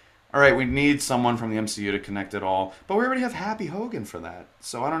like, all right, we need someone from the MCU to connect it all, but we already have Happy Hogan for that.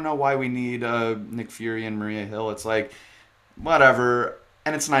 So I don't know why we need Nick Fury and Maria Hill. It's like, whatever,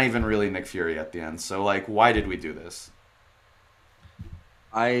 and it's not even really Nick Fury at the end. So like, why did we do this?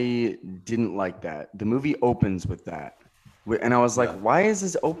 I didn't like that. The movie opens with that. And I was like, Yeah. why is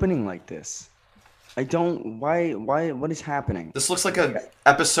this opening like this? I don't, what is happening? This looks like a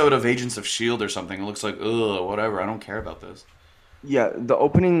episode of Agents of Shield or something. It looks like ugh, whatever. I don't care about this. Yeah, the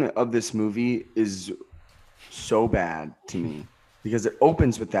opening of this movie is so bad to me because it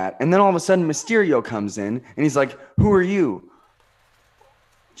opens with that. And then all of a sudden, Mysterio comes in and he's like, who are you?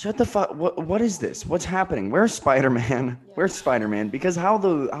 Shut the fuck. What is this? What's happening? Where's Spider-Man? Where's Spider-Man? Because how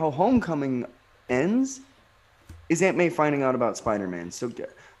Homecoming ends is Aunt May finding out about Spider-Man. So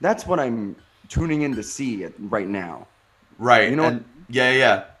that's what I'm tuning in to see right now. Right. You know, And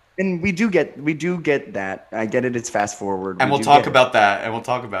yeah. and we do get that. I get it. It's fast forward. And We we'll do talk get it. about that, and we'll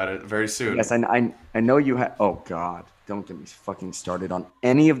talk about it very soon. Yes, I know you have. Oh God, don't get me fucking started on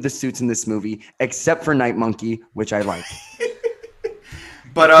any of the suits in this movie except for Night Monkey, which I like.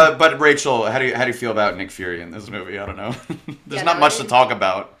 But Rachel, how do you feel about Nick Fury in this movie? I don't know. There's Yeah, not no, much to talk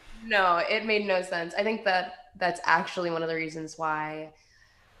about. No, it made no sense. I think that's actually one of the reasons why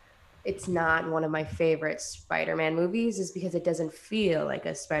it's not one of my favorite Spider-Man movies is because it doesn't feel like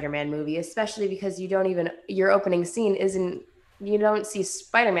a Spider-Man movie, especially because your opening scene isn't you don't see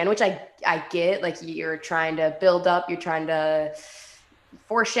Spider-Man, which I get, like you're trying to build up, you're trying to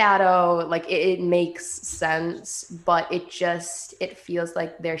foreshadow, like it makes sense, but it feels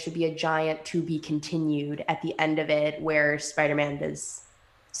like there should be a giant to be continued at the end of it where Spider-Man does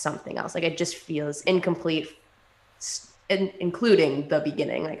something else. Like it just feels incomplete, including the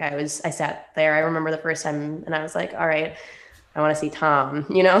beginning. Like I sat there. I remember the first time, and I was like, "All right, I want to see Tom."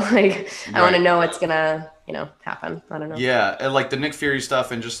 Like I want to Right. know what's gonna, happen. I don't know. Yeah, and like the Nick Fury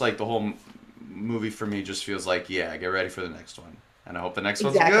stuff, and just like the whole movie for me just feels like, yeah, get ready for the next one, and I hope the next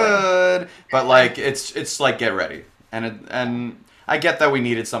one's Exactly. good. But like it's like get ready, and I get that we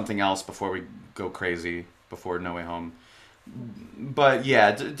needed something else before we go crazy before No Way Home. But yeah,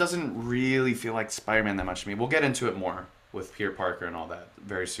 it doesn't really feel like Spider-Man that much to me. We'll get into it more with Peter Parker and all that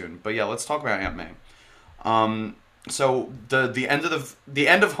very soon. But yeah, let's talk about Aunt May. So the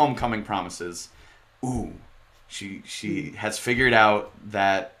end of Homecoming promises. Ooh, she has figured out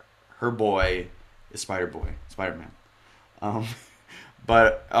that her boy is Spider-Man. Um,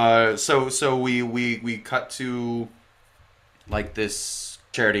 but so we cut to like this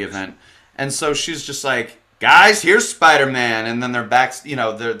charity event, and so she's just like, guys, here's Spider-Man, and then they're back,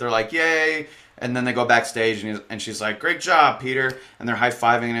 they're like, yay, and then they go backstage, and she's like, great job, Peter, and they're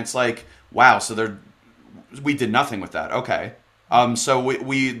high-fiving, and it's like, wow, so we did nothing with that, okay. So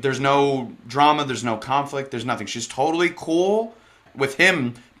we there's no drama, there's no conflict, there's nothing. She's totally cool with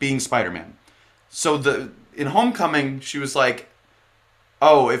him being Spider-Man. So in Homecoming, she was like,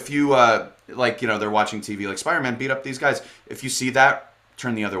 oh, if you they're watching TV, like Spider-Man beat up these guys. If you see that,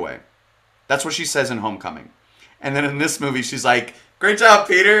 turn the other way. That's what she says in Homecoming. And then in this movie, she's like, great job,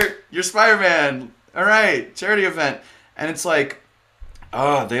 Peter. You're Spider-Man. All right, charity event. And it's like,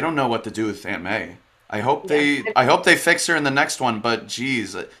 oh, they don't know what to do with Aunt May. I hope they fix her in the next one, but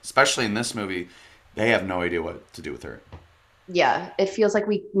geez, especially in this movie, they have no idea what to do with her. Yeah, it feels like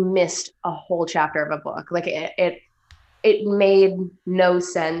we missed a whole chapter of a book. Like it made no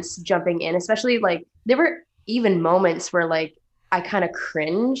sense jumping in, especially like there were even moments where like I kind of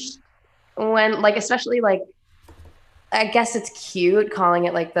cringed when like especially like I guess it's cute calling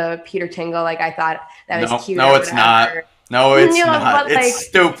it like the Peter Tingle. Like I thought that was cute. No, it's not. No, it's No, not. but, like, It's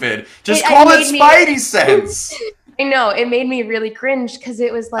stupid. Just it call it made me- Spidey sense. I know it made me really cringe because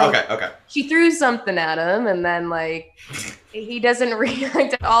it was like Okay. she threw something at him and then like he doesn't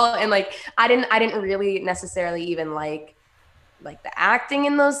react at all, and like I didn't really necessarily even like the acting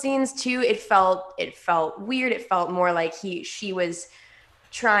in those scenes too. It felt weird. It felt more like she was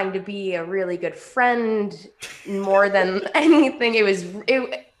trying to be a really good friend more than anything.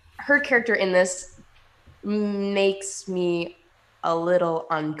 Her character in this makes me a little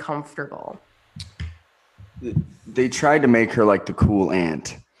uncomfortable. They tried to make her like the cool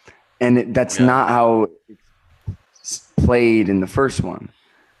aunt, and that's not how it's played in the first one.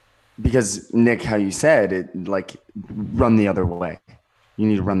 Because Nick, how you said it, like run the other way. You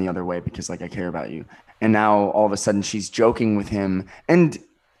need to run the other way because like I care about you. And now all of a sudden she's joking with him, and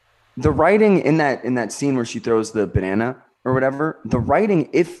the writing in that scene where she throws the banana or whatever, the writing,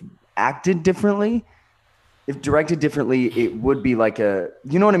 if acted differently, if directed differently, it would be like you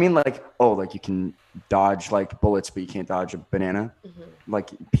know what I mean? Like, oh, like you can dodge like bullets, but you can't dodge a banana. Mm-hmm. Like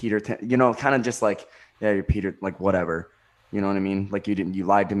Peter, kind of just like, yeah, you're Peter, like whatever. You know what I mean? Like you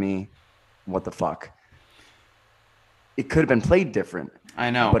lied to me. What the fuck? It could have been played different.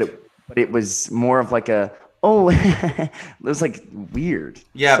 I know. But it was more of like it was like weird.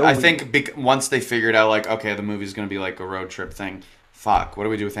 Yeah, So I weird. think once they figured out like, okay, the movie's going to be like a road trip thing, fuck, what do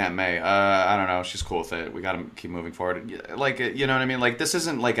we do with Aunt May? I don't know. She's cool with it. We gotta keep moving forward. Like, you know what I mean? Like, this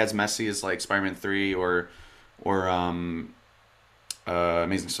isn't like as messy as like Spider-Man 3 or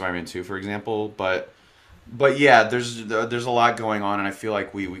Amazing Spider-Man 2, for example. But yeah, there's a lot going on, and I feel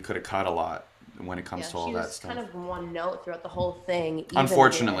like we could have cut a lot when it comes Yeah, to all she that was stuff. kind of one note throughout the whole thing.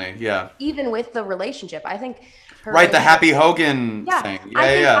 Unfortunately, yeah. Even with the relationship, I think her Right, the relationship- Happy Hogan Yeah, thing. I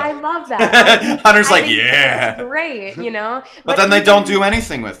think Yeah, I love that. I yeah. think, Hunter's I like, think yeah. that's great, you know. But then they don't even- do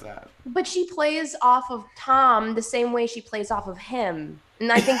anything with that. But she plays off of Tom the same way she plays off of him,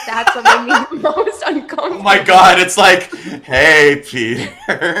 and I think that's what made me the most uncomfortable. Oh my god, it's like, hey, Peter.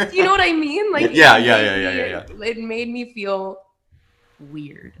 Do you know what I mean? Like, Yeah. It made me feel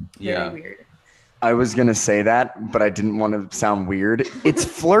weird. Yeah. Very weird. I was gonna say that, but I didn't want to sound weird. It's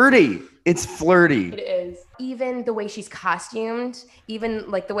flirty. It's flirty. It is. Even the way she's costumed, even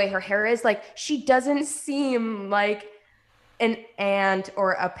like the way her hair is, like she doesn't seem like an aunt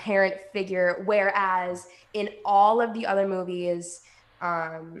or a parent figure. Whereas in all of the other movies,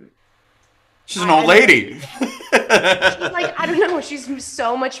 She's an old lady. she's like, I don't know, she's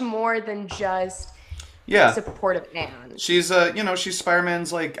so much more than just Yeah. supportive aunt. She's she's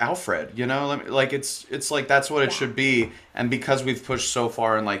Spider-Man's like Alfred, like it's like that's what it should be. And because we've pushed so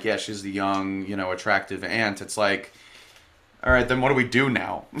far and like, yeah, she's the young, attractive aunt, it's like, all right, then what do we do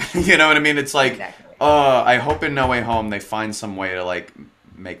now? You know what I mean? It's like, Exactly. I hope in No Way Home they find some way to like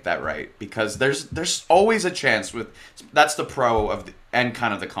make that right, because there's always a chance with, that's the pro of and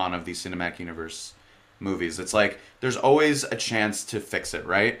kind of the con of these cinematic universe movies. It's like there's always a chance to fix it,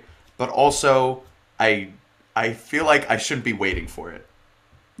 right? But also I feel like I shouldn't be waiting for it.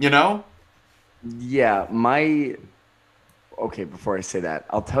 You know? Yeah, okay, before I say that,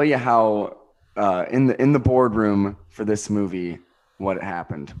 I'll tell you how in the boardroom for this movie what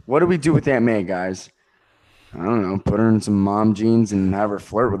happened. What do we do with Aunt May, guys? I don't know, put her in some mom jeans and have her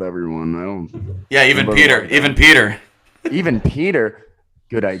flirt with everyone. I don't Yeah, even Peter. Even Peter,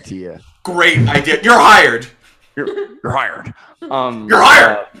 good idea. Great idea. You're hired. You're hired. You're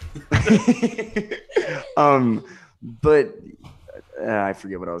hired. But I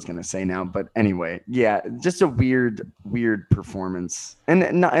forget what I was gonna say now. But anyway, yeah, just a weird performance, and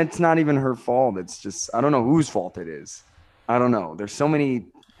it's not even her fault. It's just I don't know whose fault it is. I don't know. There's so many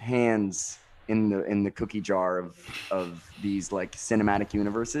hands in the cookie jar of these like cinematic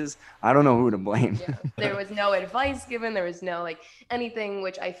universes. I don't know who to blame. Yeah. There was no advice given. There was no like anything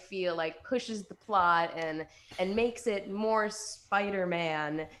which I feel like pushes the plot and makes it more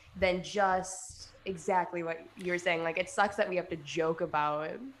Spider-Man than just exactly what you're saying. Like, it sucks that we have to joke about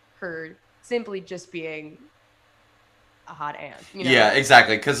her simply just being a hot aunt. You know? Yeah,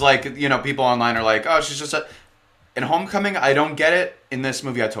 exactly. Because like people online are like, oh, she's just a. In Homecoming, I don't get it. In this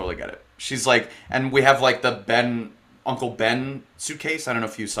movie, I totally get it. She's like, and we have like the Uncle Ben suitcase. I don't know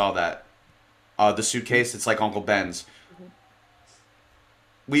if you saw that. The suitcase, it's like Uncle Ben's.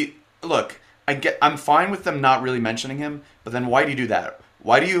 I'm fine with them not really mentioning him, but then why do you do that?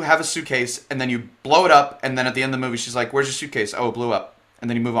 Why do you have a suitcase and then you blow it up, and then at the end of the movie, she's like, where's your suitcase? Oh, it blew up. And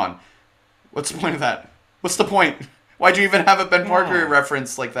then you move on. What's the point of that? What's the point? Why'd you even have a Ben Parker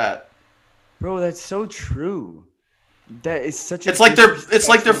reference like that? Bro, that's so true. That is such a It's like they're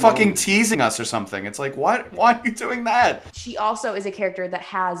disrespectful fucking moment. teasing us or something. It's like, what? Why are you doing that? She also is a character that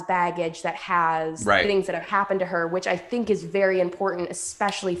has baggage, that has Right. things that have happened to her, which I think is very important,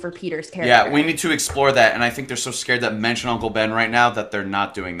 especially for Peter's character. Yeah, we need to explore that, and I think they're so scared that mention Uncle Ben right now that they're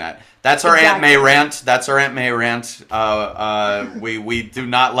not doing that. That's our Aunt May rant. That's our Aunt May rant. We do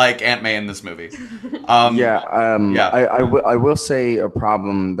not like Aunt May in this movie. I will say a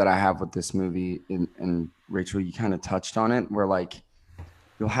problem that I have with this movie, and Rachel, you kind of touched on it, where like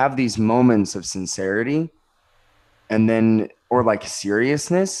you'll have these moments of sincerity and then or like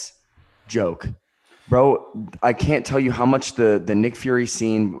seriousness, joke. Bro, I can't tell you how much the Nick Fury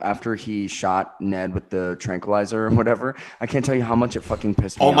scene after he shot Ned with the tranquilizer or whatever, I can't tell you how much it fucking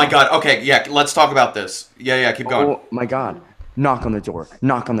pissed me off. Oh my god. Okay, yeah, let's talk about this. Yeah, keep going. Oh my god. Knock on the door.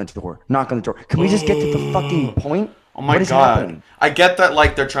 Knock on the door. Knock on the door. Can we just get to the fucking point? Oh my What is god. happening? I get that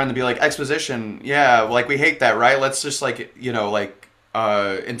like they're trying to be like exposition. Yeah, like we hate that, right? Let's just like,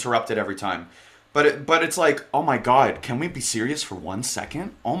 interrupt it every time. But it's like, oh my god, can we be serious for 1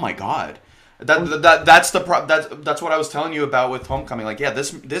 second? Oh my god. That's what I was telling you about with Homecoming. Like, yeah,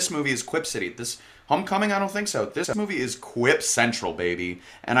 this movie is Quip City. This Homecoming, I don't think so. This movie is Quip Central, baby.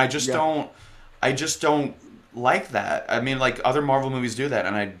 And I just don't like that. I mean, like, other Marvel movies do that,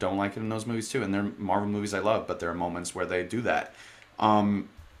 and I don't like it in those movies too. And they're Marvel movies I love, but there are moments where they do that.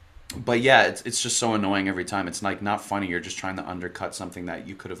 but yeah, it's just so annoying every time. It's like not funny. You're just trying to undercut something that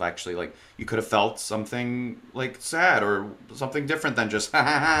you could have actually like you could have felt something like sad or something different than just ha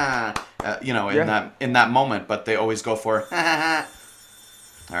ha ha. In Yeah. that moment. But they always go for ha ha ha.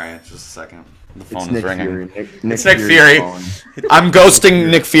 All right, just a second. The It's phone is Nick ringing. Fury. It's Nick Fury's Fury. phone. I'm ghosting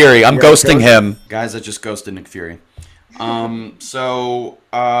Nick Fury. I'm Yeah, ghosting ghost- him. Guys, I just ghosted Nick Fury.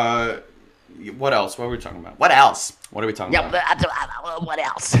 What else? What were we talking about? What else? What are we talking about? What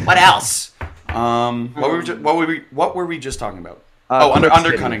else? What else? What were we just talking about? Quip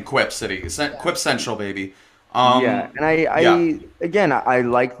undercutting Quip City. Quip Central, baby. Yeah, and yeah. again, I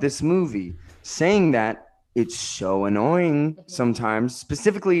like this movie. Saying that, it's so annoying sometimes.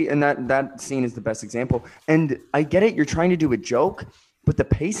 Specifically, and that scene is the best example. And I get it, you're trying to do a joke, but the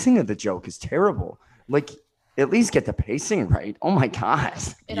pacing of the joke is terrible. Like, at least get the pacing right. Oh my god.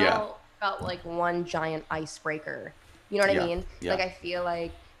 It Yeah. all felt like one giant icebreaker. You know what Yeah, I mean? yeah. Like I feel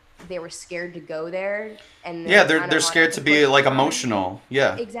like they were scared to go there, and Yeah, kinda they're wanted scared to be push like the comedy. emotional.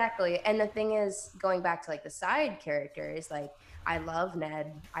 Yeah. Exactly. And the thing is, going back to like the side characters, like I love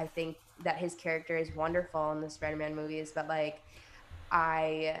Ned. I think that his character is wonderful in the Spider-Man movies, but like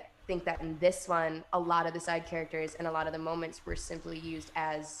I think that in this one, a lot of the side characters and a lot of the moments were simply used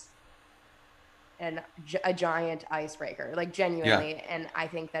as a giant icebreaker, like genuinely. And I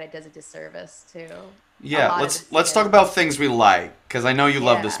think that it does a disservice to a Yeah, lot of let's the talk about things we like because I know you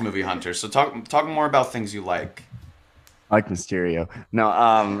love this Yeah. movie, Hunter. So talk more about things you like. I like Mysterio. No,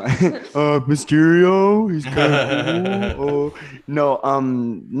 Mysterio, he's kind of cool. Oh, no,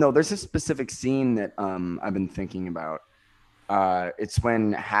 no, there's a specific scene that I've been thinking about. It's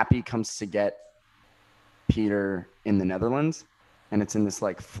when Happy comes to get Peter in the Netherlands, and it's in this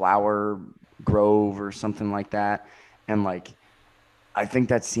like flower grove or something like that. And like, I think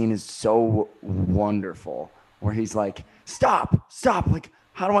that scene is so wonderful where he's like, stop. Like,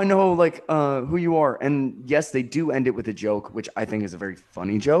 how do I know like who you are? And yes, they do end it with a joke, which I think is a very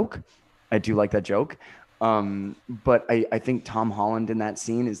funny joke. I do like that joke. But I think Tom Holland in that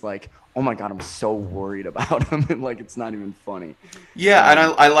scene is like, oh my God, I'm so worried about him. And like, it's not even funny. Yeah, and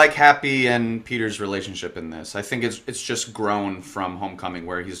I like Happy and Peter's relationship in this. I think it's just grown from Homecoming,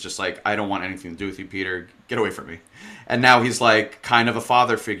 where he's just like, I don't want anything to do with you, Peter. Get away from me. And now he's like kind of a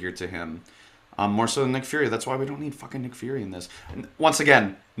father figure to him, more so than Nick Fury. That's why we don't need fucking Nick Fury in this. And once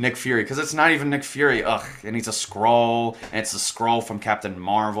again, Nick Fury, because it's not even Nick Fury. Ugh, and he's a Skrull, and it's a Skrull from Captain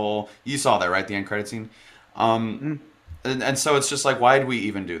Marvel. You saw that, right? The end credit scene. And so it's just like, why did we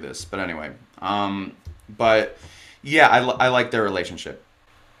even do this? But anyway, but yeah, I like their relationship.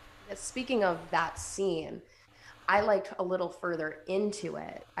 Speaking of that scene, I liked a little further into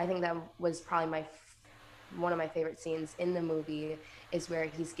it. I think that was probably one of my favorite scenes in the movie is where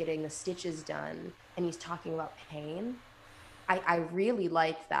he's getting the stitches done and he's talking about pain. I really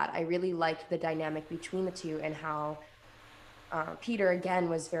liked that. I really liked the dynamic between the two and how Peter again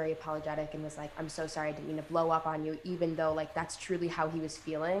was very apologetic and was like, I'm so sorry, I didn't mean to blow up on you, even though like that's truly how he was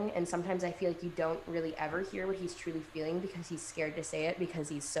feeling. And sometimes I feel like you don't really ever hear what he's truly feeling because he's scared to say it because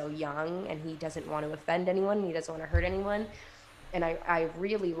he's so young and he doesn't want to offend anyone and he doesn't want to hurt anyone. And I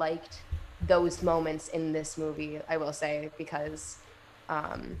really liked those moments in this movie, I will say, because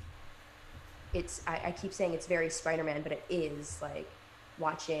I keep saying it's very Spider-Man, but it is like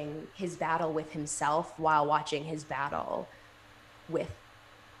watching his battle with himself while watching his battle with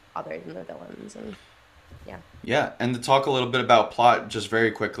others than the villains. And yeah. Yeah, and to talk a little bit about plot just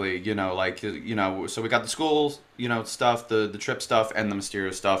very quickly, so we got the school, stuff, the trip stuff, and the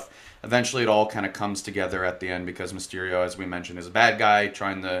Mysterio stuff. Eventually, it all kind of comes together at the end because Mysterio, as we mentioned, is a bad guy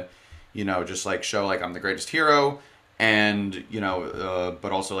trying to, just like show like I'm the greatest hero, and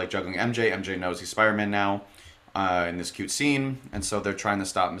but also like juggling MJ. MJ knows he's Spider-Man now, in this cute scene, and so they're trying to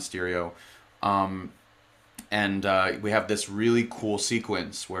stop Mysterio. And we have this really cool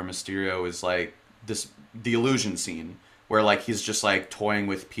sequence where Mysterio is like the illusion scene where like he's just like toying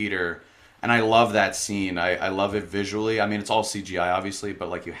with Peter, and I love that scene. I love it visually. I mean, it's all CGI obviously, but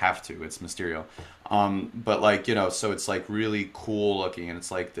like you have to. It's Mysterio. But like so it's like really cool looking, and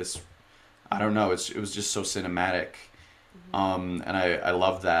it's like this. I don't know. It was just so cinematic, and I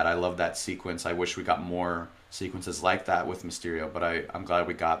love that. I love that sequence. I wish we got more sequences like that with Mysterio, but I'm glad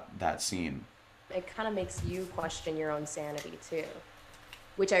we got that scene. It kind of makes you question your own sanity too,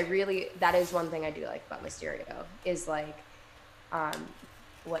 which that is one thing I do like about Mysterio is like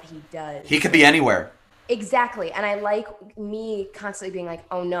what he does. He could be anywhere. Exactly. And I like me constantly being like,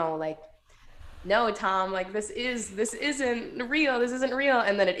 oh no, like, no, Tom, like this isn't real. This isn't real.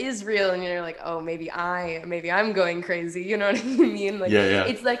 And then it is real. And you're like, oh, maybe I'm going crazy. You know what I mean? Like, Yeah.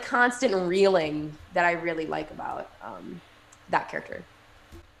 It's like constant reeling that I really like about that character.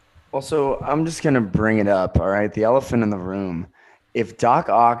 Also, I'm just gonna bring it up, all right? The elephant in the room. If Doc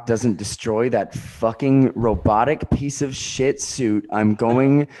Ock doesn't destroy that fucking robotic piece of shit suit, I'm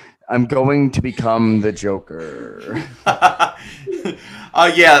going to become the Joker. Yeah,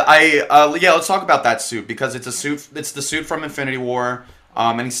 let's talk about that suit because it's a suit. It's the suit from Infinity War,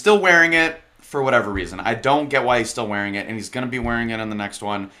 and he's still wearing it for whatever reason. I don't get why he's still wearing it, and he's gonna be wearing it in the next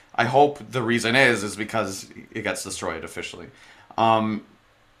one. I hope the reason is because it gets destroyed officially. Um,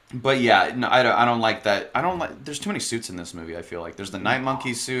 but yeah, no, I don't like that. I don't like. There's too many suits in this movie. I feel like there's the Night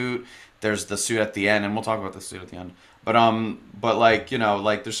Monkey suit. There's the suit at the end, and we'll talk about the suit at the end. But like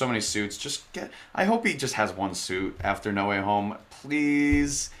like there's so many suits. Just get. I hope he just has one suit after No Way Home,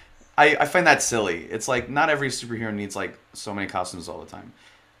 please. I find that silly. It's like not every superhero needs like so many costumes all the time.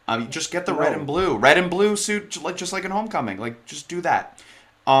 Just get the red and blue suit, like just like in Homecoming. Like just do that.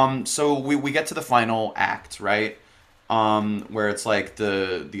 So we get to the final act, right? Where it's like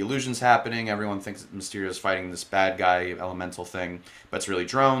the illusion's happening. Everyone thinks Mysterio's fighting this bad guy elemental thing, but it's really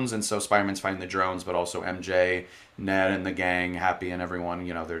drones. And so Spider-Man's fighting the drones, but also MJ, Ned, and the gang, Happy, and everyone.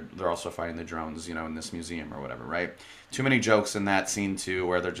 They're also fighting the drones. In this museum or whatever, right? Too many jokes in that scene too,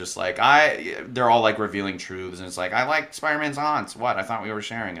 where they're just like they're all like revealing truths, and it's like I like Spider-Man's aunts. What? I thought we were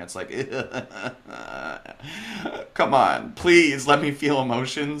sharing it. It's like, come on, please let me feel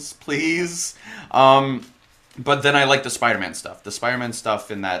emotions, please. But then I like the Spider-Man stuff. The Spider-Man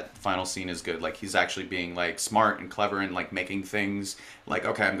stuff in that final scene is good. Like he's actually being like smart and clever and like making things. Like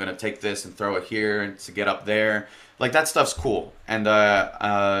okay, I'm gonna take this and throw it here to get up there. Like that stuff's cool, and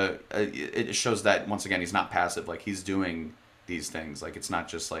it shows that once again he's not passive. Like he's doing these things. Like it's not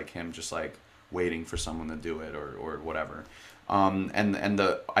just like him just like waiting for someone to do it or whatever. And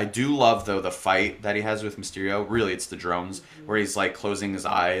I do love though the fight that he has with Mysterio. Really, it's the drones where he's like closing his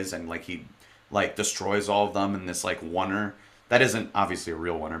eyes and like he like destroys all of them in this like oneer. That isn't obviously a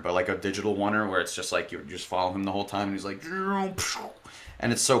real oneer, but like a digital oneer where it's just like you just follow him the whole time and he's like,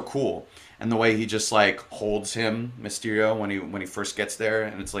 and it's so cool. And the way he just like holds him, Mysterio, when he first gets there,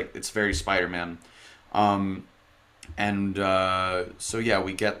 and it's like it's very Spider-Man. Um, so yeah,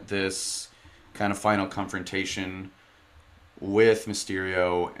 we get this kind of final confrontation with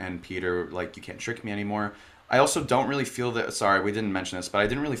Mysterio and Peter. Like you can't trick me anymore. I also don't really feel that. Sorry, we didn't mention this, but I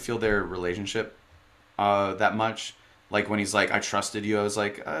didn't really feel their relationship that much. Like when he's like, "I trusted you," I was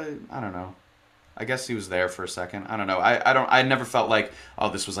like, I don't know. I guess he was there for a second. I don't know. I don't. I never felt like, oh,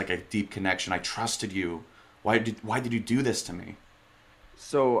 this was like a deep connection. I trusted you. Why did you do this to me?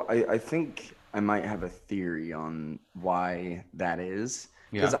 So I think I might have a theory on why that is.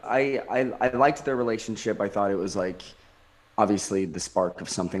 Yeah. Because I liked their relationship. I thought it was like obviously the spark of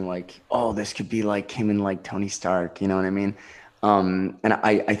something like, oh, this could be like him and like Tony Stark, you know what I mean? And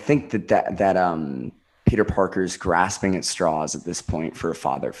I think that Peter Parker's grasping at straws at this point for a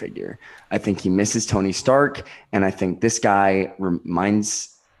father figure. I think he misses Tony Stark, and I think this guy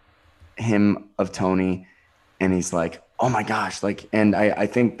reminds him of Tony, and he's like, oh my gosh, like, and I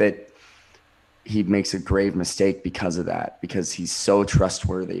think that he makes a grave mistake because of that, because he's so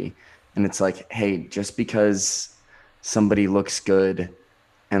trustworthy. And it's like, hey, just because somebody looks good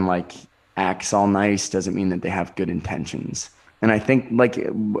and like acts all nice doesn't mean that they have good intentions. And I think like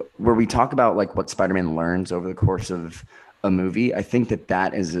where we talk about like what Spider-Man learns over the course of a movie, I think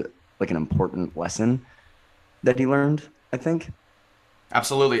that is like an important lesson that he learned, I think.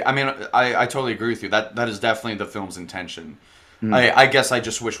 Absolutely. I mean, I totally agree with you. That is definitely the film's intention. Mm, I guess I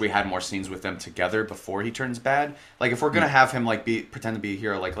just wish we had more scenes with them together before he turns bad. Like if we're gonna mm, have him like be pretend to be a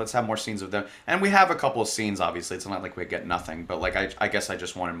hero, like let's have more scenes with them. And we have a couple of scenes. Obviously, it's not like we get nothing. But like I guess I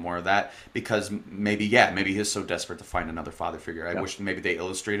just wanted more of that because maybe he's so desperate to find another father figure. I yeah. wish maybe they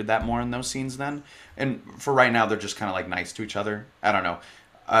illustrated that more in those scenes then. And for right now, they're just kind of like nice to each other. I don't know.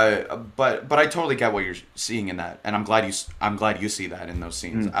 But I totally get what you're seeing in that, and I'm glad you see that in those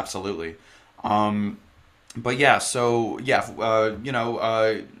scenes. Mm. Absolutely. Um, but yeah, so yeah,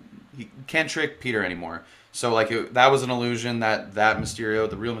 he can't trick Peter anymore. So like that was an illusion that Mysterio,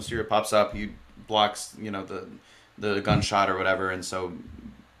 the real Mysterio, pops up. He blocks the gunshot or whatever, and so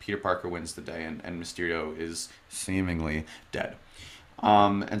Peter Parker wins the day, and Mysterio is seemingly dead.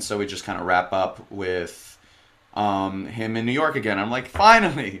 And so we just kind of wrap up with him in New York again. I'm like,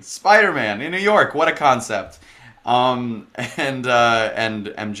 finally, Spider-Man in New York. What a concept. And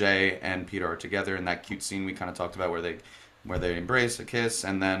MJ and Peter are together in that cute scene we kind of talked about where they embrace a kiss,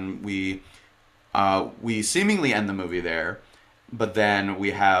 and then we seemingly end the movie there, but then we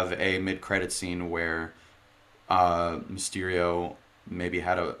have a mid-credit scene where Mysterio maybe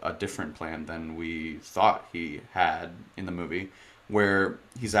had a different plan than we thought he had in the movie, where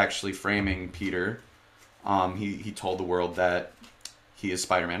he's actually framing Peter. He told the world that he is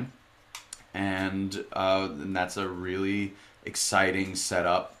Spider-Man, and that's a really exciting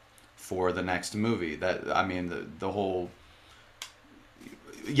setup for the next movie. That I mean, the whole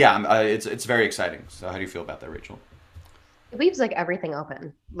yeah, it's very exciting. So how do you feel about that, Rachel? It leaves like everything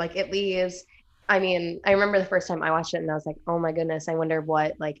open. Like it leaves, I mean, I remember the first time I watched it and I was like, oh my goodness, I wonder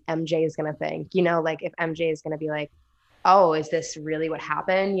what like MJ is gonna think, like if MJ is gonna be like, oh, is this really what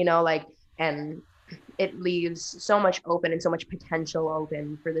happened? Like, and it leaves so much open and so much potential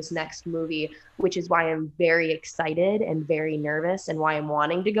open for this next movie, which is why I'm very excited and very nervous and why I'm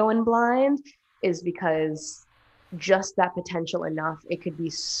wanting to go in blind is because just that potential enough, it could be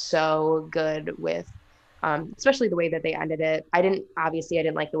so good with especially the way that they ended it. I didn't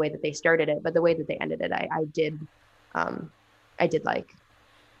like the way that they started it, but the way that they ended it, um, I did like.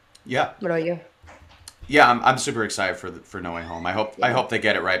 Yeah, What about you? yeah, I'm super excited for No Way Home. I Yeah, hope they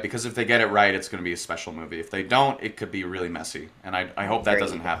get it right because if they get it right, it's going to be a special movie. If they don't, it could be really messy, and I hope that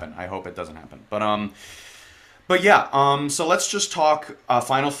doesn't agreed. happen. I hope it doesn't happen. But yeah, so let's just talk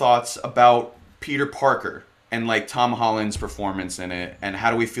final thoughts about Peter Parker and like Tom Holland's performance in it, and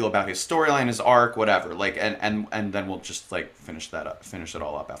how do we feel about his storyline, his arc, whatever. Like, and then we'll just like finish it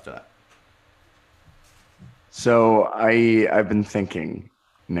all up after that. So I've been thinking,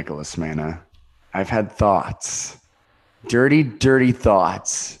 Nicholas Manna. I've had thoughts, dirty, dirty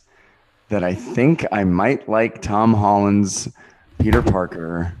thoughts that I think I might like Tom Holland's Peter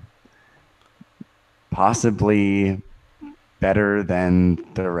Parker possibly better than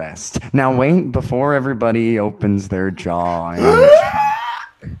the rest. Now wait before everybody opens their jaw.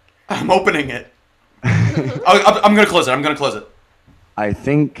 I'm opening it. I'm gonna close it. I'm gonna close it. I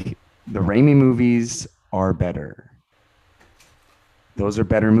think the Raimi movies are better. Those are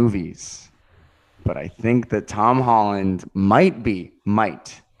better movies. But I think that Tom Holland might.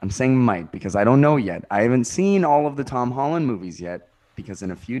 I'm saying might because I don't know yet. I haven't seen all of the Tom Holland movies yet because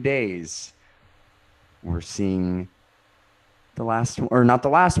in a few days we're seeing the last one, or not the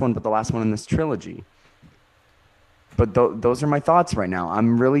last one, but the last one in this trilogy. But those are my thoughts right now.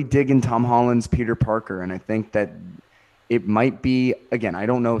 I'm really digging Tom Holland's Peter Parker, and I think that it might be, again, I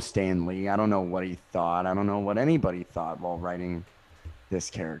don't know Stan Lee. I don't know what he thought. I don't know what anybody thought while writing this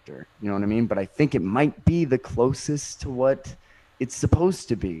character. You know what I mean? But I think it might be the closest to what it's supposed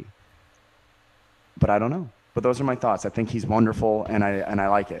to be. But I don't know. But those are my thoughts. I think he's wonderful, and I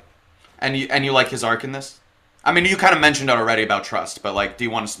like it. And you like his arc in this? I mean, you kind of mentioned it already about trust, but like, do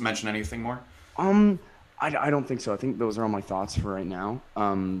you want to mention anything more? Um, I don't think so. I think those are all my thoughts for right now.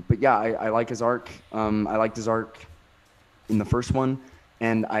 But yeah, I like his arc. I liked his arc in the first one,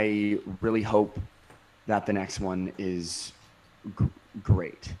 and I really hope that the next one is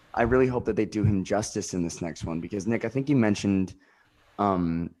great. I really hope that they do him justice in this next one because Nick, I think you mentioned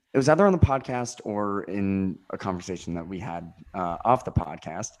it was either on the podcast or in a conversation that we had off the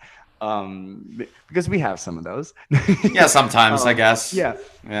podcast because we have some of those. Yeah, sometimes I guess. Yeah.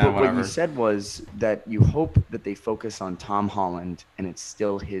 Yeah, But whatever. what you said was that you hope that they focus on Tom Holland and it's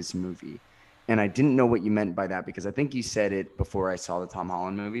still his movie. And I didn't know what you meant by that because I think you said it before I saw the Tom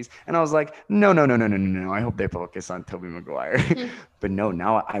Holland movies. And I was like, no, no, no, no, no, no, no. I hope they focus on Tobey Maguire. But no,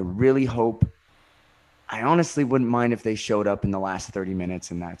 now I really hope. I honestly wouldn't mind if they showed up in the last 30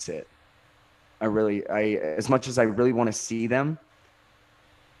 minutes and that's it. As much as I really want to see them,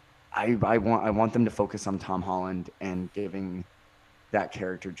 I want them to focus on Tom Holland and giving that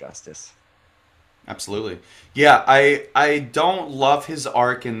character justice. Absolutely. Yeah, I don't love his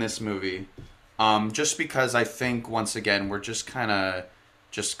arc in this movie. Just because I think once again we're just kind of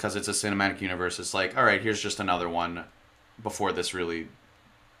just because it's a cinematic universe. It's like, all right, here's just another one before this really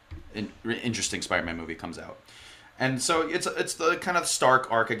interesting Spider-Man movie comes out. And so it's the kind of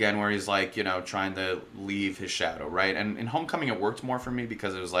Stark arc again where he's like, trying to leave his shadow, right? And in Homecoming it worked more for me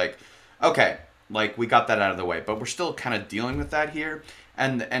because it was like, okay, like we got that out of the way, but we're still kind of dealing with that here.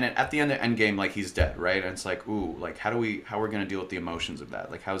 And at the end of Endgame, like he's dead, right? And it's like, ooh, like how are we gonna deal with the emotions of that?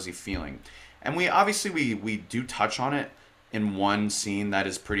 Like how's he feeling? And we obviously we do touch on it in one scene that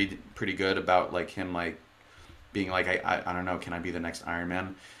is pretty good about like him like being like I don't know, can I be the next Iron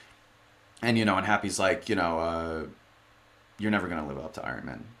Man? And and Happy's like, you're never gonna live up to Iron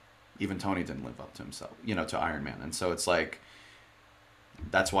Man. Even Tony didn't live up to himself, to Iron Man. And so it's like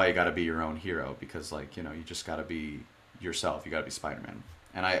that's why you got to be your own hero because like you just got to be yourself. You got to be Spider-Man.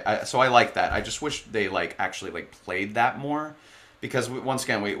 And so I like that. I just wish they like actually like played that more because once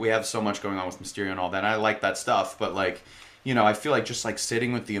again we have so much going on with Mysterio and all that. And I like that stuff, but like I feel like just like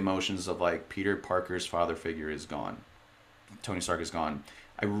sitting with the emotions of like Peter Parker's father figure is gone. Tony Stark is gone.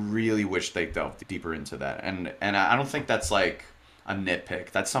 I really wish they delved deeper into that. And I don't think that's like a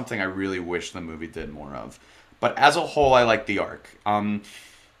nitpick. That's something I really wish the movie did more of. But as a whole, I like the arc.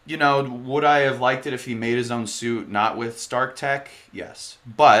 would I have liked it if he made his own suit, not with Stark tech? Yes,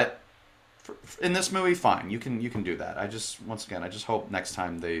 but in this movie, fine. You can do that. Once again, I just hope next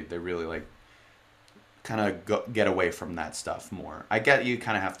time they really like kind of get away from that stuff more. I get you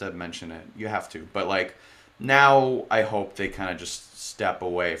kind of have to mention it. You have to, but like now, I hope they kind of just step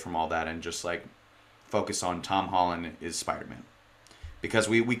away from all that and just like focus on Tom Holland is Spider-Man, because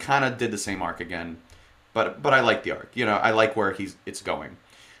we kind of did the same arc again, but I like the arc. I like where it's going.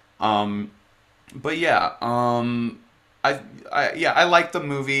 Um, but yeah, I like the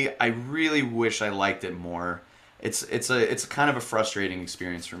movie. I really wish I liked it more. It's kind of a frustrating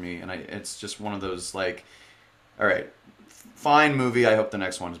experience for me, and it's just one of those like, all right, fine movie. I hope the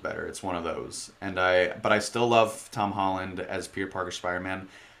next one's better. It's one of those, but I still love Tom Holland as Peter Parker Spider-Man.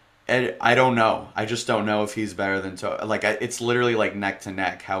 And I don't know. I just don't know if he's better than it's literally like neck to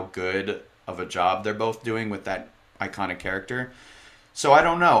neck how good of a job they're both doing with that iconic character. So I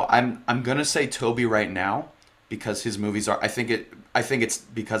don't know. I'm gonna say Toby right now because his movies are. I think it's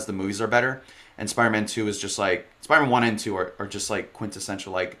because the movies are better. And Spider-Man 2 is just like Spider-Man 1 and 2 are just like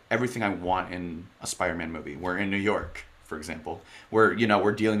quintessential, like everything I want in a Spider-Man movie. We're in New York, for example. We're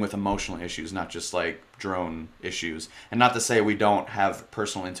dealing with emotional issues, not just like drone issues. And not to say we don't have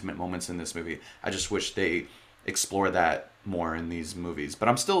personal, intimate moments in this movie. I just wish they explore that more in these movies. But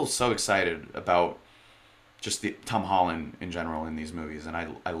I'm still so excited about just the Tom Holland in general in these movies, and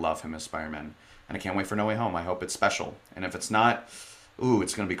I love him as Spider-Man, and I can't wait for No Way Home. I hope it's special, and if it's not,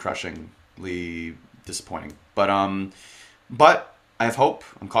 it's gonna be crushingly disappointing. But I have hope.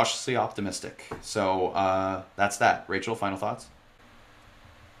 I'm cautiously optimistic. So that's that. Rachel, final thoughts?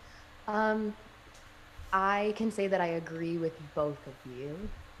 Um, I can say that I agree with both of you,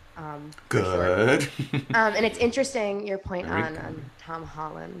 for sure. Good. And it's interesting your point Very on good. Tom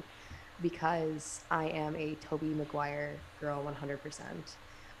Holland because I am a Tobey Maguire girl 100%.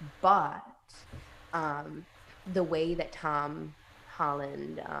 But um, the way that Tom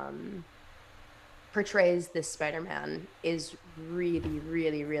Holland portrays this Spider-Man is really,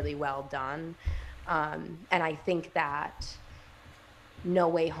 really, really well done. And I think that No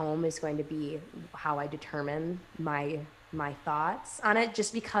Way Home is going to be how I determine my thoughts on it,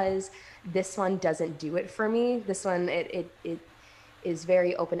 just because this one doesn't do it for me. This one it is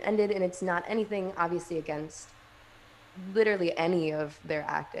very open-ended, and it's not anything obviously against literally any of their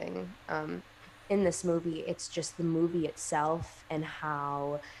acting in this movie. It's just the movie itself and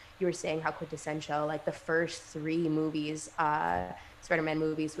how you were saying how quintessential like the first three movies, Spider-Man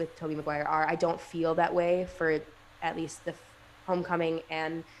movies with Tobey Maguire are. I don't feel that way for at least the Homecoming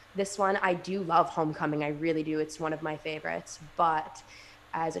and this one. I do love Homecoming. I really do. It's one of my favorites. But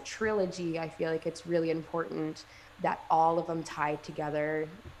as a trilogy, I feel like it's really important that all of them tie together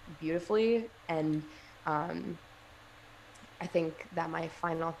beautifully. And um, I think that my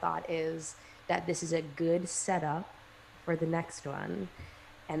final thought is that this is a good setup for the next one.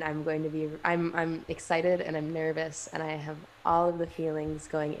 And I'm excited and I'm nervous and I have all of the feelings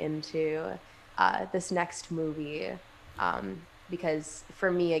going into this next movie. Because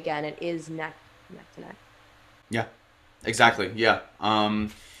for me, again, it is neck to neck. Yeah, exactly. Yeah.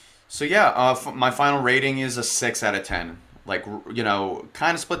 So yeah, my final rating is a 6 out of 10. Like,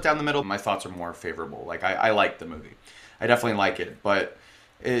 kind of split down the middle. My thoughts are more favorable. Like, I like the movie. I definitely like it, but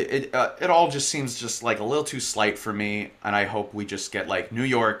it all just seems just like a little too slight for me. And I hope we just get like New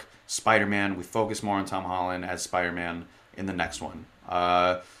York Spider-Man. We focus more on Tom Holland as Spider-Man in the next one.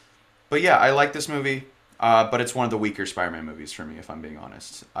 But yeah, I like this movie. But it's one of the weaker Spider-Man movies for me, if I'm being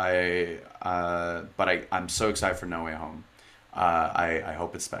honest. I'm so excited for No Way Home. I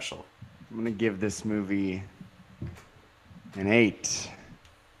hope it's special. I'm gonna give this movie an 8.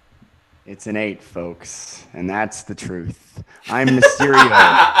 It's an 8, folks, and that's the truth. I'm Mysterio.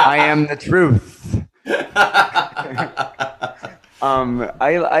 I am the truth.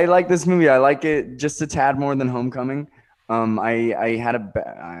 I like this movie. I like it just a tad more than Homecoming. I had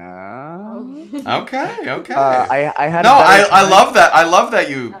Okay. I had No, a better I time. love that. I love that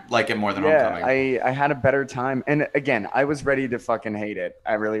you like it more than Yeah, Homecoming. I had a better time. And again, I was ready to fucking hate it.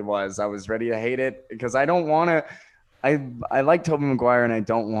 I really was. I was ready to hate it because I don't want to. I like Tobey Maguire and I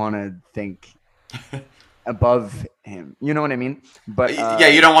don't want to think above him. You know what I mean? But Yeah,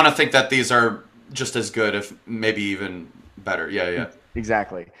 you don't want to think that these are just as good, if maybe even better. Yeah.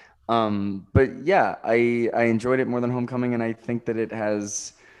 exactly. But yeah, I enjoyed it more than Homecoming, and I think that it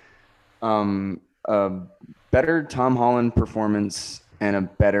has a better Tom Holland performance and a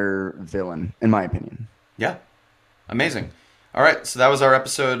better villain, in my opinion. Yeah. Amazing. All right, so that was our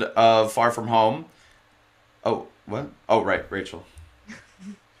episode of Far From Home. Oh, what? Oh, right, Rachel.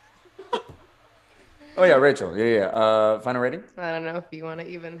 Oh yeah, Rachel. Yeah. Final rating? I don't know if you want to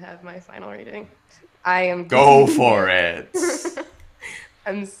even have my final rating. I am Go giving for it.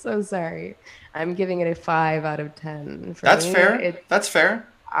 I'm so sorry. I'm giving it a 5 out of 10. For That's me, fair. That's fair.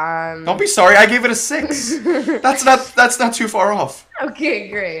 Don't um be sorry. I gave it a 6. That's not too far off. okay,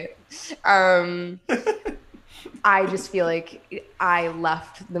 great. Um I just feel like I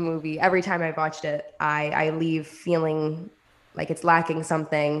left the movie every time I've watched it. I leave feeling like it's lacking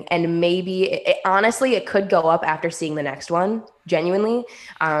something, and maybe honestly it could go up after seeing the next one. Genuinely,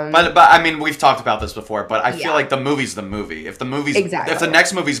 But I mean, we've talked about this before, but I feel yeah, like the movie's the movie. If exactly, the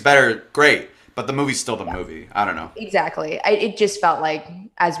next movie's better, great. But the movie's still the movie. I don't know. exactly. It just felt like,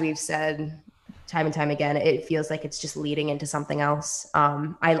 as we've said time and time again, it feels like it's just leading into something else.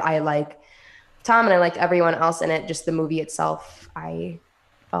 I like Tom and I liked everyone else in it. Just the movie itself, I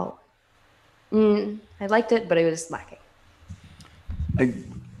felt I liked it, but it was lacking. I,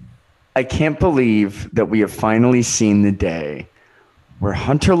 I can't believe that we have finally seen the day where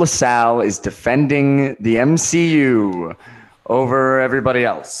Hunter LaSalle is defending the MCU over everybody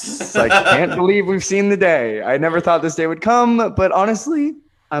else. I can't believe we've seen the day. I never thought this day would come, but honestly,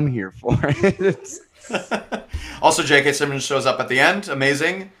 I'm here for it. Also, J.K. Simmons shows up at the end.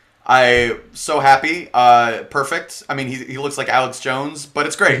 Amazing. I so happy. Perfect. I mean, he looks like Alex Jones, but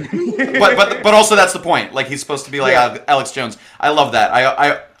it's great. but also that's the point. Like, he's supposed to be like Alex Jones. I love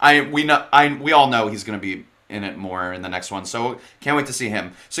that. We all know he's gonna be in it more in the next one. So can't wait to see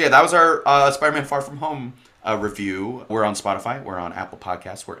him. So yeah, that was our Spider-Man Far From Home review. We're on Spotify. We're on Apple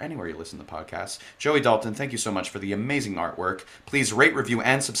Podcasts. We're anywhere you listen to podcasts. Joey Dalton, thank you so much for the amazing artwork. Please rate, review,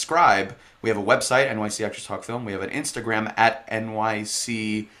 and subscribe. We have a website, NYC Actors Talk Film. We have an Instagram at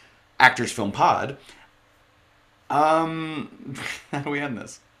NYC Actors Film Pod. How do we end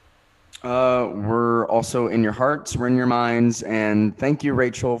this? We're also in your hearts, we're in your minds, and thank you,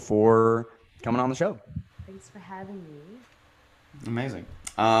 Rachel, for coming on the show. Thanks for having me. Amazing.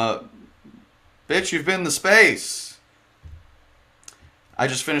 Bitch, you've been to space. I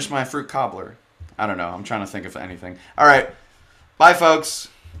just finished my fruit cobbler. I don't know. I'm trying to think of anything. All right. Bye, folks.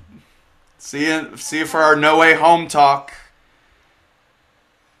 See you for our No Way Home talk.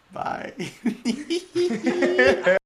 Bye.